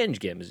opinion change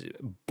gamers.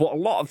 But a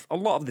lot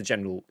of the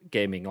general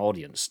gaming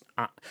audience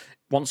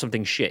wants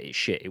something shit. It's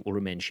shit. It will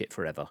remain shit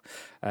forever.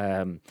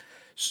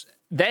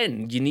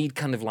 Then you need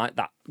kind of like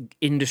that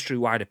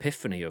industry-wide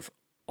epiphany of,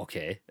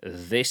 okay,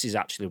 this is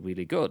actually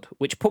really good,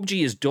 which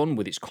PUBG has done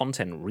with its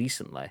content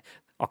recently.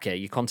 Okay,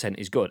 your content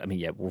is good. I mean,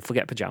 yeah, we'll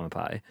forget Pajama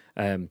Party.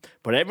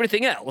 But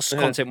everything else,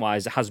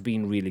 content-wise, has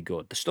been really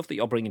good. The stuff that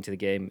you're bringing to the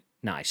game,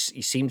 nice.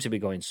 You seem to be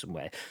going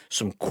somewhere.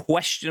 Some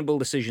questionable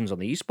decisions on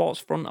the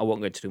esports front. I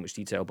won't go into too much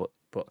detail, but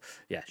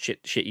yeah,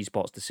 shit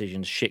esports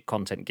decisions, shit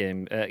content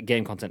game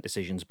content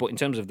decisions. But in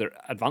terms of their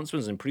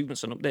advancements,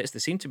 improvements, and updates, they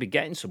seem to be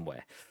getting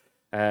somewhere.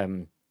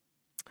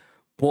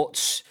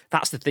 But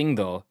that's the thing,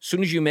 though. As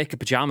soon as you make a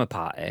Pajama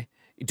Party,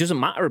 it doesn't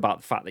matter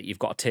about the fact that you've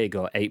got a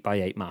Tego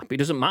 8x8 map. It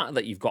doesn't matter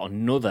that you've got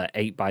another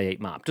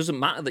 8x8 map. It doesn't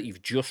matter that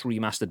you've just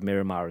remastered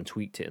Miramar and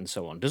tweaked it and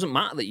so on. It doesn't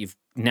matter that you've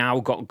now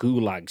got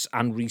gulags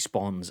and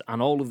respawns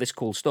and all of this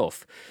cool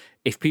stuff.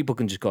 If people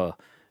can just go,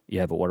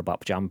 yeah, but what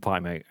about Pajama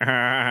Party, mate? You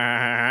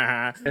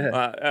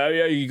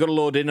got to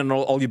load in and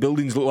all your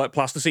buildings look like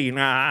plasticine.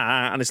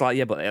 And it's like,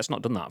 yeah, but it's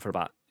not done that for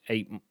about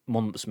 8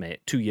 months, mate,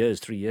 2 years,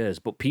 3 years,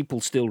 but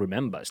people still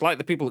remember. It's like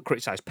the people that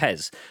criticise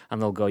Pez,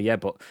 and they'll go, yeah,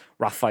 but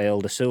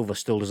Rafael da Silva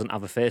still doesn't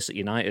have a face at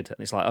United.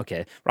 And it's like,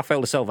 okay, Rafael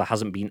da Silva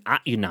hasn't been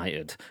at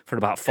United for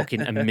about fucking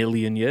a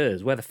million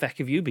years. Where the feck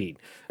have you been?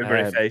 A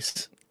great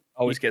face.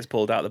 Always gets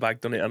pulled out of the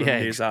bag, doesn't it, on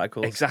news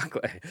articles.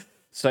 Exactly.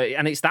 So,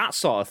 and it's that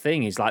sort of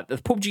thing. Is like the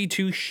PUBG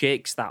 2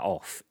 shakes that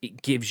off.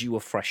 It gives you a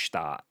fresh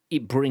start.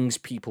 It brings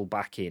people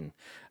back in.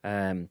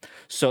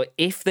 So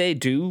if they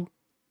do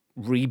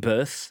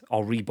rebirth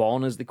or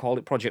reborn, as they call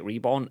it, Project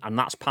Reborn, and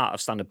that's part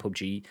of standard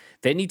PUBG,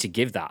 they need to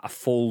give that a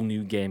full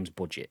new games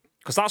budget.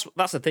 Because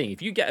that's the thing.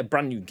 If you get a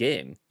brand new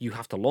game, you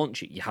have to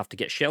launch it. You have to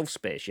get shelf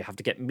space. You have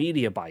to get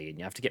media buy-in.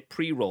 You have to get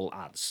pre-roll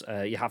ads.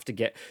 You have to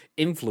get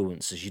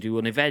influencers. You do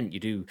an event.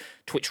 You do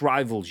Twitch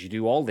rivals. You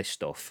do all this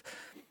stuff.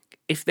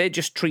 If they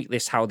just treat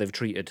this how they've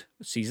treated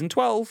season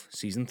 12,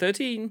 season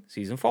 13,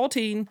 season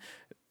 14,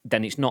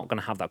 then it's not going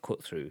to have that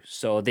cut through.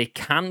 So they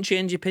can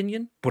change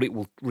opinion, but it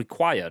will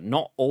require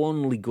not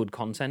only good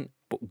content,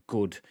 but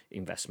good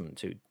investment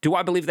too. Do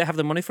I believe they have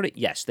the money for it?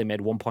 Yes, they made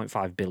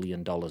 $1.5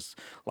 billion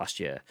last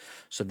year.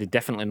 So they're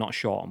definitely not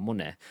short on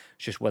money.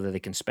 It's just whether they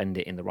can spend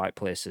it in the right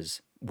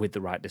places with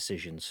the right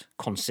decisions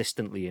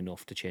consistently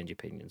enough to change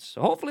opinions.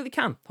 So hopefully they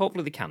can.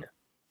 Hopefully they can.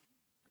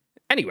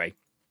 Anyway,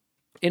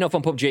 enough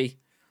on PUBG.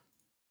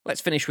 Let's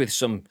finish with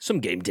some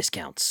game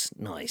discounts.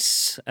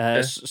 Nice.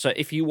 So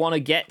if you want to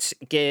get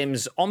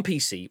games on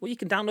PC, well, you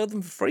can download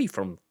them for free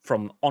from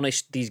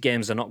Honest. These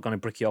games are not going to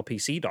brick your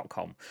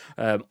PC.com.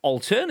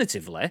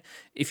 Alternatively,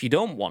 if you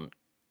don't want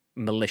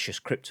malicious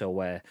crypto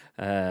mining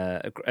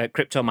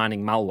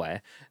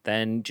malware,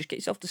 then just get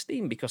yourself to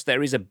Steam, because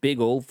there is a big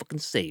old fucking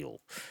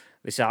sale.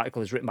 This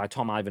article is written by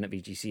Tom Ivan at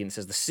VGC and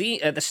says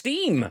the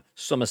Steam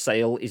summer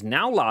sale is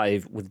now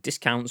live with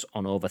discounts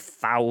on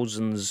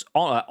thousands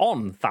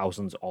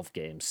of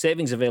games.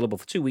 Savings available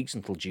for 2 weeks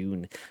until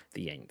June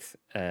the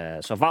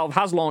 8th. So Valve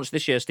has launched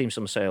this year's Steam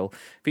summer sale,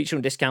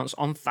 featuring discounts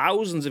on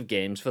thousands of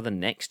games for the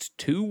next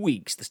 2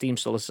 weeks. The Steam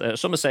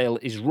summer sale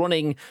is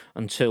running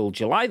until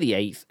July the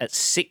 8th at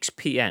 6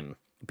 p.m.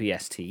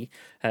 BST.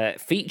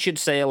 Featured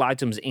sale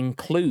items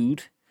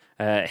include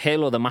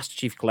Halo the Master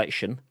Chief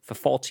Collection for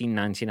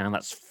 $14.99.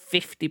 That's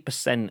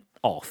 50%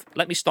 off.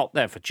 Let me stop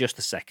there for just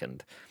a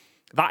second.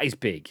 That is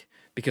big,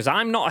 because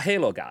I'm not a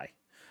Halo guy.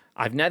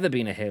 I've never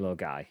been a Halo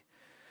guy.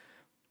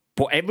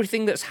 But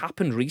everything that's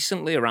happened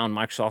recently around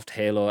Microsoft,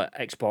 Halo,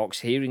 Xbox,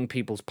 hearing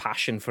people's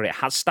passion for it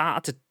has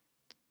started to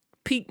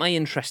pique my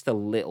interest a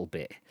little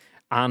bit.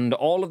 And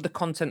all of the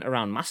content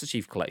around Master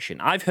Chief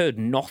Collection, I've heard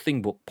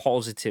nothing but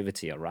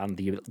positivity around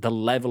the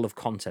level of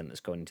content that's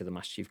going into the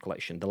Master Chief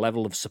Collection, the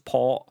level of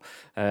support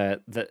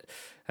that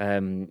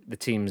the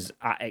teams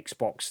at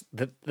Xbox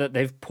that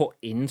they've put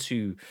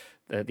into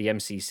the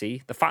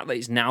MCC. The fact that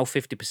it's now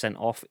 50%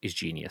 off is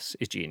genius.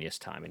 Is genius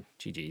timing.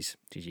 GG's.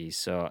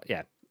 So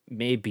yeah.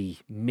 Maybe.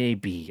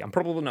 I'm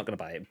probably not going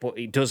to buy it, but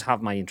it does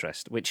have my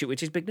interest, which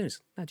is big news.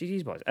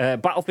 GG's, boys.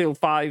 Battlefield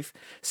 5,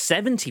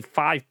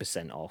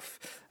 75%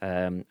 off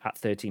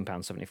at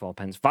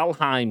 £13.74.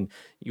 Valheim,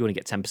 you only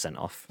get 10%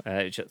 off.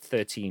 It's at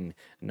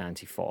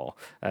 $13.94.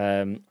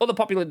 Other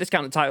popular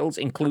discounted titles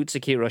include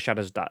Sekiro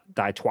Shadows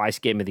Die Twice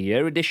Game of the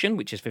Year Edition,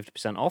 which is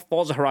 50% off.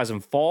 Forza Horizon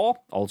 4,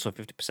 also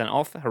 50%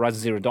 off. Horizon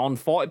Zero Dawn,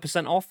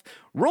 40% off.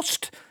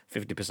 Rust,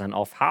 50%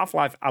 off.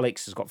 Half-Life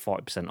Alyx has got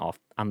 40% off.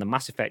 And the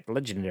Mass Effect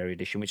Legendary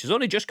Edition, which has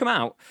only just come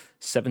out,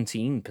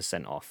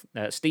 17% off.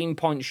 Steam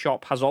Point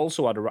Shop has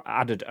also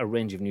added a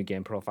range of new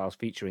game profiles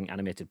featuring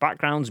animated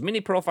backgrounds, mini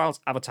profiles,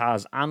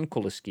 avatars, and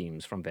colour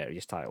schemes from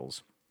various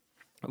titles.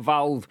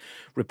 Valve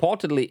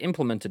reportedly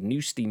implemented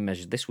new Steam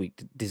measures this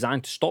week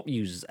designed to stop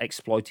users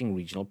exploiting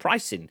regional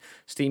pricing.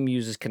 Steam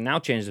users can now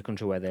change the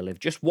country where they live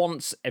just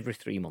once every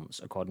 3 months,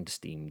 according to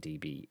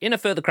SteamDB. In a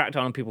further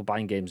crackdown on people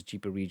buying games in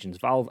cheaper regions,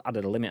 Valve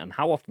added a limit on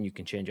how often you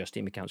can change your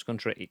Steam account's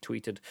country. It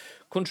tweeted,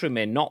 "Country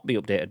may not be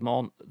updated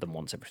more than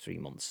once every 3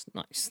 months."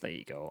 Nice, there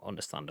you go,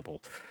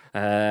 understandable.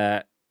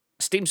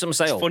 Steam Summer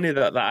Sale. It's funny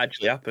that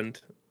actually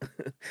happened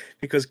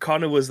because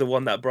Connor was the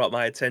one that brought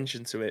my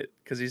attention to it,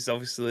 because he's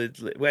obviously,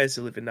 where is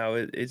he living now?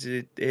 Is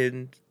it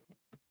in,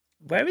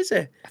 where is he?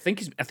 I think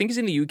he's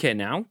in the UK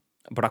now,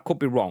 but I could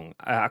be wrong.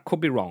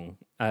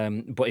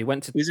 But he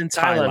went to He's in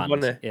Thailand,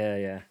 wasn't he?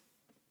 Yeah.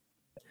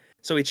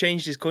 So he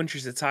changed his country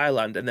to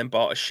Thailand and then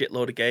bought a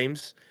shitload of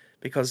games,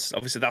 because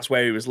obviously that's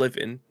where he was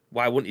living.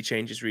 Why wouldn't he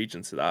change his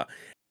region to that?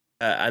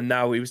 And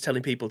now he was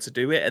telling people to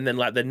do it, and then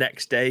like the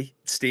next day,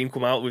 Steam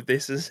come out with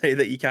this and say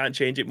that you can't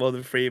change it more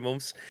than 3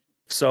 months.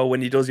 So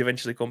when he does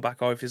eventually come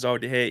back, or if he's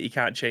already here, he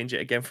can't change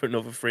it again for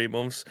another 3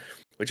 months,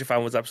 which I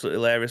found was absolutely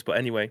hilarious. But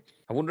anyway,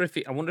 I wonder if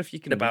you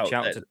can reach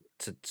out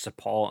to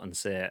support and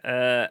say,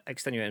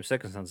 extenuating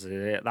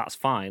circumstances, that's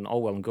fine,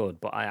 all well and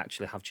good, but I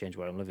actually have changed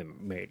where I'm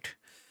living, mate.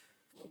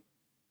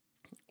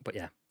 But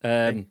yeah,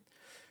 do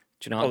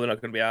you know? Probably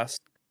not going to be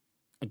asked.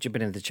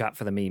 Jumping into the chat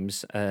for the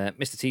memes,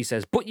 Mr. T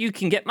says, but you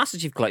can get Master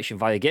Chief Collection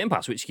via Game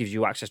Pass, which gives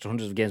you access to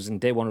hundreds of games and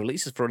day one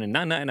releases for only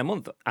 $9.99 a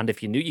month. And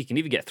if you're new, you can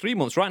even get 3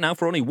 months right now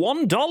for only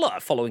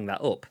 $1. Following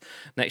that up,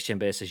 Next Gen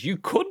Base says you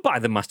could buy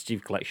the Master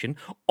Chief Collection,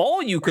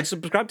 or you could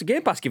subscribe to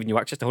Game Pass, giving you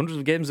access to hundreds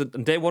of games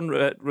and day one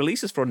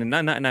releases for only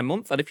 $9.99 a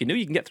month. And if you're new,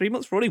 you can get 3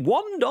 months for only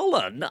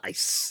 $1.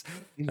 Nice.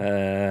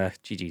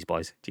 GG's,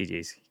 boys.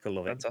 GG's. You could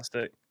love it.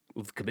 Fantastic.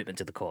 With commitment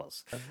to the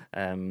cause.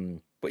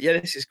 But yeah,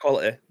 this is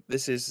quality.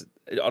 This is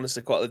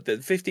honestly quality. The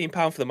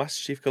 £15 for the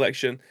Master Chief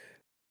Collection,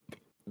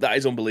 that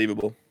is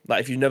unbelievable.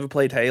 Like, if you've never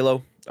played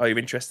Halo, or you're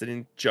interested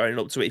in joining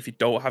up to it, if you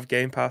don't have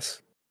Game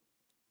Pass,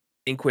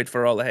 £15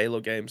 for all the Halo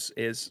games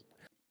is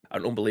at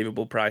an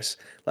unbelievable price.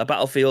 Like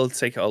Battlefield,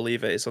 take it or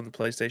leave it. It's on the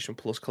PlayStation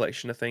Plus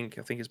collection, I think.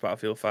 I think it's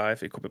Battlefield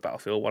 5. It could be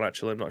Battlefield 1,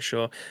 actually. I'm not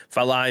sure.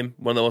 Valheim,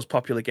 one of the most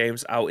popular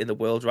games out in the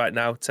world right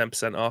now,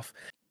 10% off.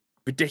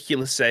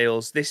 Ridiculous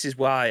sales. This is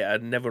why I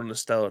never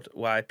understood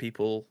why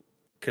people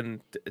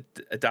can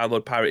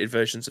download pirated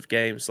versions of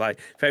games. Like,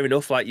 fair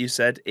enough, like you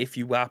said, if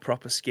you are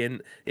proper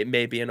skint, it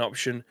may be an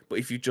option. But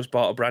if you just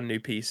bought a brand new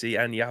PC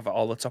and you have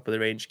all the top of the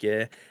range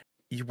gear,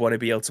 you want to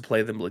be able to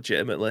play them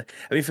legitimately.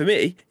 I mean, for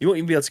me, you won't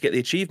even be able to get the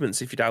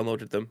achievements if you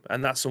downloaded them,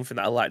 and that's something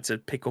that I like to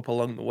pick up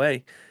along the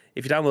way.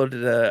 If you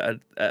downloaded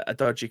a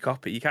dodgy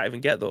copy, you can't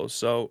even get those.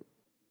 So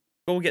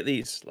go get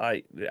these.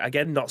 Like,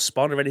 again, not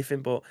Spawn or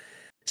anything, but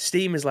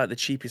Steam is like the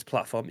cheapest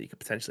platform that you could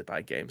potentially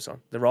buy games on.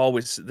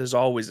 There's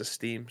always a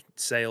Steam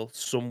sale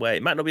somewhere.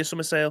 It might not be a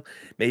summer sale,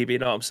 maybe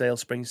an autumn sale,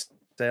 spring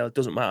sale. It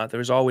doesn't matter.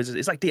 There is always.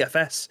 It's like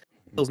DFS.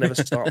 It'll never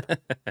stop.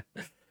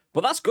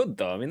 But that's good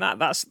though. I mean,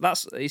 that's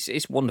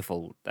it's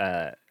wonderful.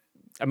 I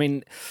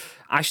mean,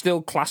 I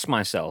still class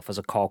myself as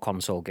a core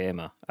console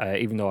gamer,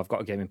 even though I've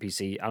got a gaming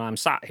PC, and I'm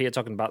sat here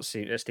talking about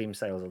Steam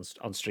sales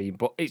on stream.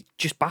 But it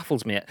just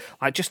baffles me,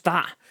 like just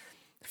that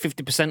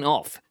 50%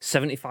 off,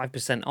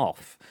 75%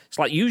 off. It's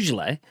like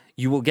usually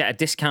you will get a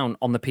discount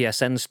on the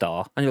PSN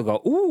store, and you'll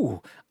go,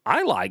 "Ooh,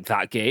 I like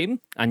that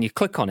game," and you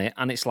click on it,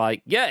 and it's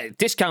like, "Yeah,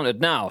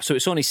 discounted now, so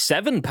it's only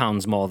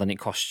 £7 more than it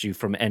costs you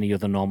from any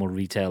other normal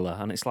retailer."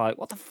 And it's like,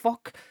 what the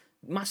fuck?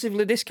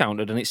 Massively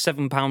discounted, and it's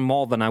 £7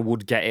 more than I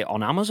would get it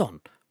on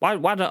Amazon. Why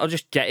don't I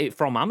just get it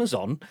from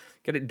Amazon,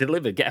 get it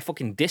delivered, get a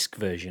fucking disc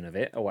version of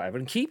it or whatever,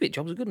 and keep it?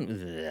 Jobs are good.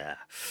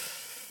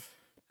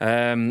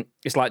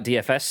 It's like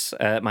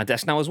DFS. My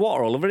desk now has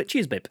water all over it.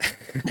 Cheers, babe.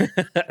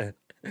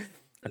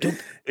 I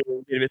don't.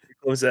 It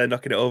comes there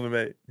knocking it over,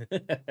 mate.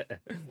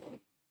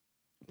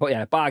 But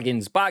yeah,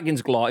 bargains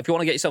galore. If you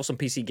want to get yourself some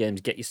PC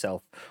games, get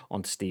yourself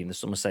onto Steam. The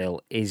summer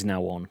sale is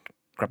now on.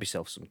 Grab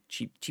yourself some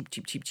cheap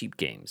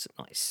games.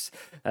 Nice.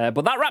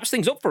 But that wraps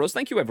things up for us.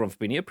 Thank you, everyone, for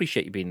being here.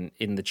 Appreciate you being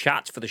in the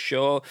chat for the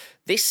show.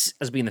 This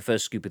has been the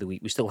first scoop of the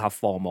week. We still have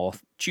 4 more,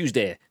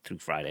 Tuesday through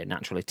Friday,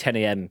 naturally, 10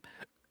 a.m.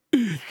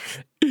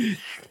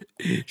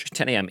 Just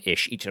 10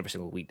 a.m.-ish each and every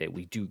single weekday.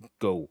 We do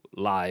go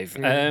live.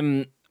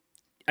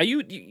 Are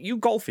you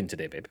golfing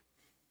today, babe?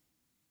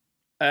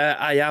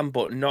 I am,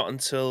 but not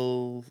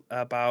until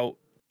about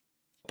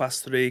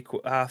past 3,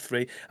 half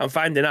 3. I'm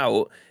finding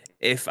out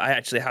if I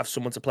actually have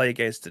someone to play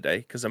against today,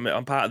 because I'm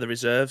part of the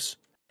reserves.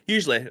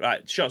 Usually,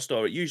 right, short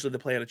story, usually they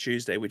play on a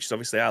Tuesday, which is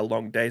obviously our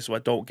long day, so I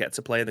don't get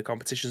to play in the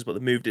competitions, but they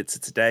moved it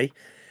to today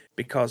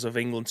because of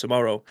England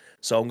tomorrow.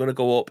 So I'm going to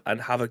go up and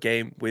have a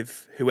game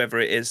with whoever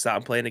it is that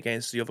I'm playing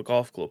against, the other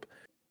golf club.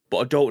 But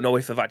I don't know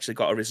if I've actually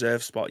got a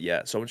reserve spot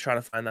yet, so I'm trying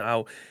to find that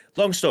out.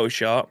 Long story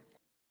short,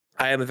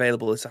 I am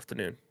available this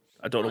afternoon.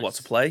 I don't know what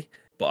to play,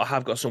 but I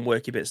have got some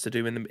worky bits to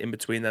do in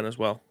between then as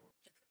well.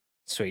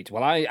 Sweet.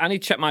 Well, I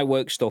need to check my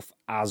work stuff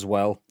as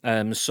well.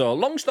 So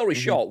long story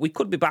short, we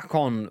could be back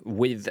on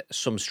with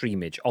some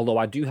streamage, although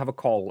I do have a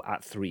call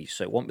at 3,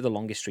 so it won't be the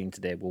longest stream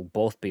today. We'll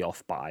both be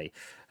off by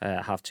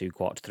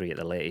 2:30, 3 at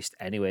the latest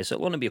anyway, so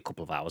it'll only be a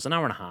couple of hours, an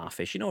hour and a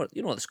half-ish. You know what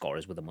the score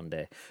is with a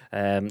Monday.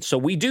 So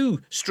we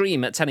do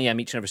stream at 10 a.m.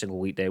 each and every single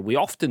weekday. We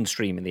often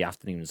stream in the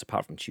afternoons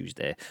apart from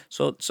Tuesday.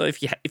 So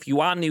if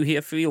you are new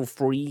here, feel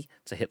free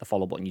to hit the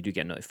follow button. You do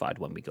get notified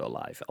when we go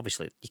live.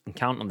 Obviously, you can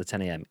count on the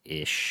 10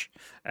 a.m.-ish.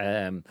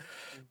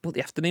 But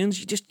the afternoons,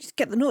 you just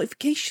get the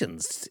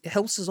notifications. It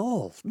helps us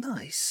all.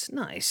 Nice.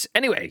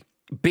 Anyway,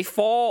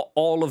 before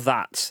all of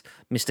that,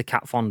 Mr.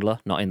 Cat Fondler,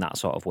 not in that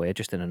sort of way,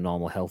 just in a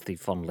normal, healthy,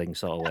 fondling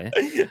sort of way.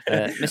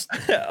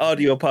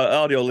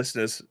 Audio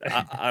listeners,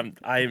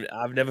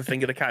 I've never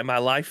fingered a cat in my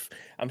life.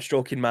 I'm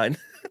stroking mine.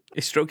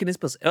 He's stroking his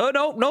pussy.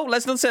 Oh, no,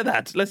 let's not say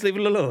that. Let's leave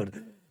it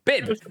alone.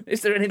 Babe,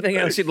 is there anything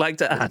else you'd like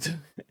to add?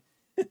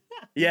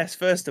 Yes,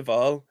 first of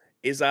all,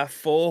 is our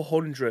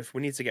 400th.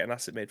 We need to get an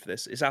asset made for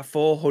this. It's our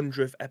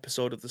 400th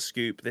episode of The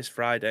Scoop this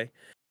Friday.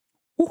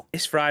 Ooh.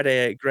 This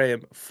Friday,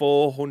 Graham,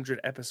 400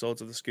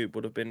 episodes of The Scoop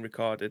would have been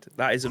recorded.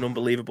 That is an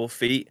unbelievable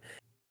feat.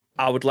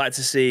 I would like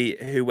to see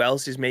who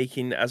else is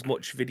making as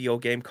much video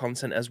game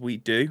content as we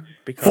do.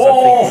 Because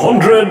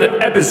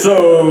 400 episodes!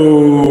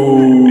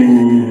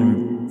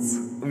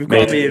 We've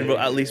got to be in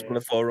at least one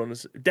of the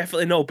forerunners.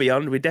 Definitely no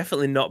beyond. We're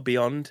definitely not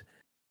beyond.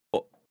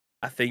 But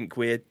I think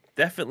we're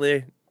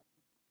definitely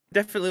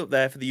up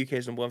there for the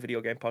UK's #1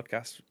 video game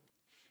podcast.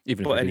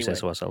 Even if we do say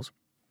so ourselves.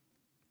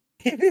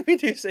 If we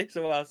do say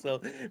so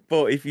ourselves.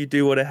 But if you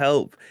do want to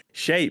help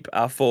shape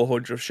our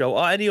 400th show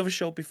or any other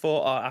show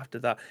before or after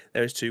that,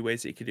 there is 2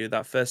 ways that you can do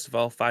that. First of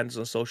all, find us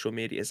on social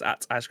media. It's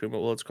at Ice Cream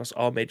Worlds across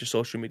all major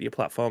social media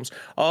platforms.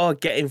 Or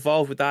get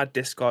involved with our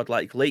Discord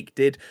like Lake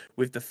did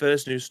with the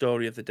first news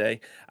story of the day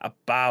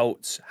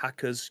about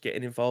hackers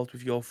getting involved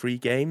with your free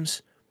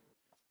games.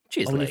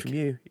 Cheers, Only Lake. from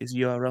you is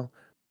the URL.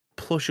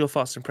 Plus your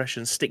thoughts and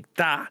impressions. Stick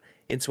that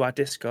into our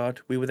Discord.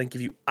 We will then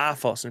give you our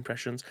thoughts and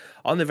impressions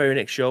on the very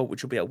next show,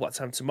 which will be at what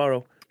time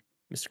tomorrow,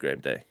 Mr. Graham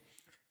Day?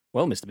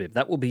 Well, Mr. Bibb,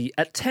 that will be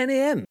at 10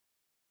 a.m.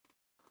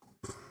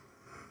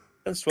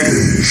 That's 12.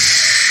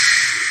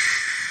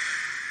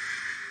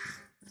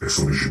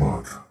 Exclamation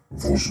mark.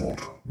 Voice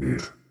mod.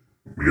 Made.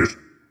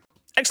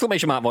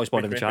 Exclamation mark voice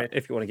mod in the chat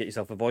if you want to get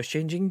yourself a voice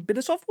changing bit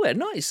of software.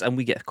 Nice. And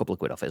we get a couple of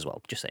quid off it as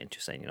well. Just saying,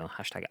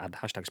 hashtag ad,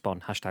 hashtag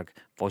spawn, hashtag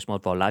voice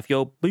mod for life.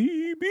 Yo,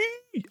 baby.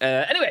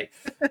 Anyway,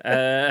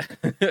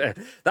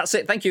 that's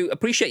it. Thank you.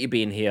 Appreciate you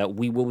being here.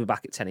 We will be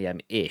back at 10 a.m.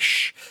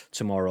 ish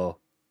tomorrow.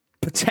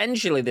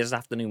 Potentially this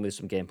afternoon with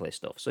some gameplay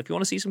stuff. So if you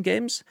want to see some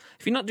games,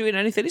 if you're not doing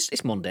anything,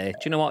 it's Monday. Do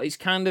you know what? It's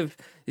kind of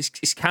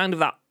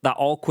that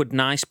awkward,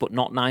 nice but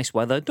not nice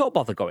weather. Don't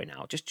bother going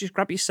out. Just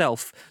grab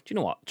yourself. Do you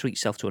know what? Treat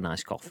yourself to a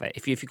nice coffee.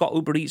 If you've got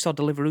Uber Eats or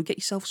Deliveroo, get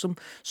yourself some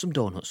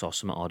donuts or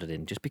something ordered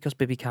in. Just because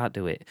Bibby can't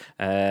do it.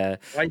 Why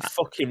are you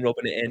fucking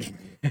rubbing it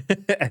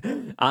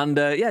in? And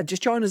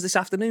just join us this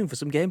afternoon for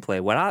some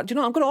gameplay. Where I'm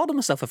going to order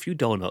myself a few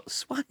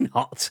donuts. Why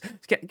not?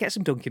 Get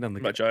some dunking on the.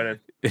 I'm not joining.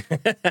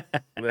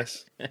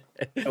 This.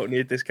 Don't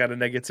need this kind of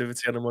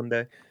negativity on a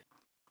Monday.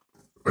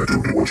 I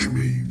don't know what you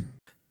mean.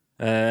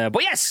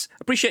 But yes,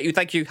 appreciate you.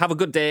 Thank you. Have a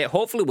good day.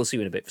 Hopefully, we'll see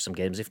you in a bit for some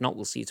games. If not,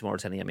 we'll see you tomorrow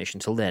at 10 a.m.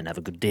 Until then, have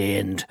a good day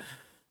and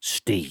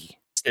stay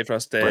Stay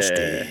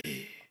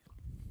frosty.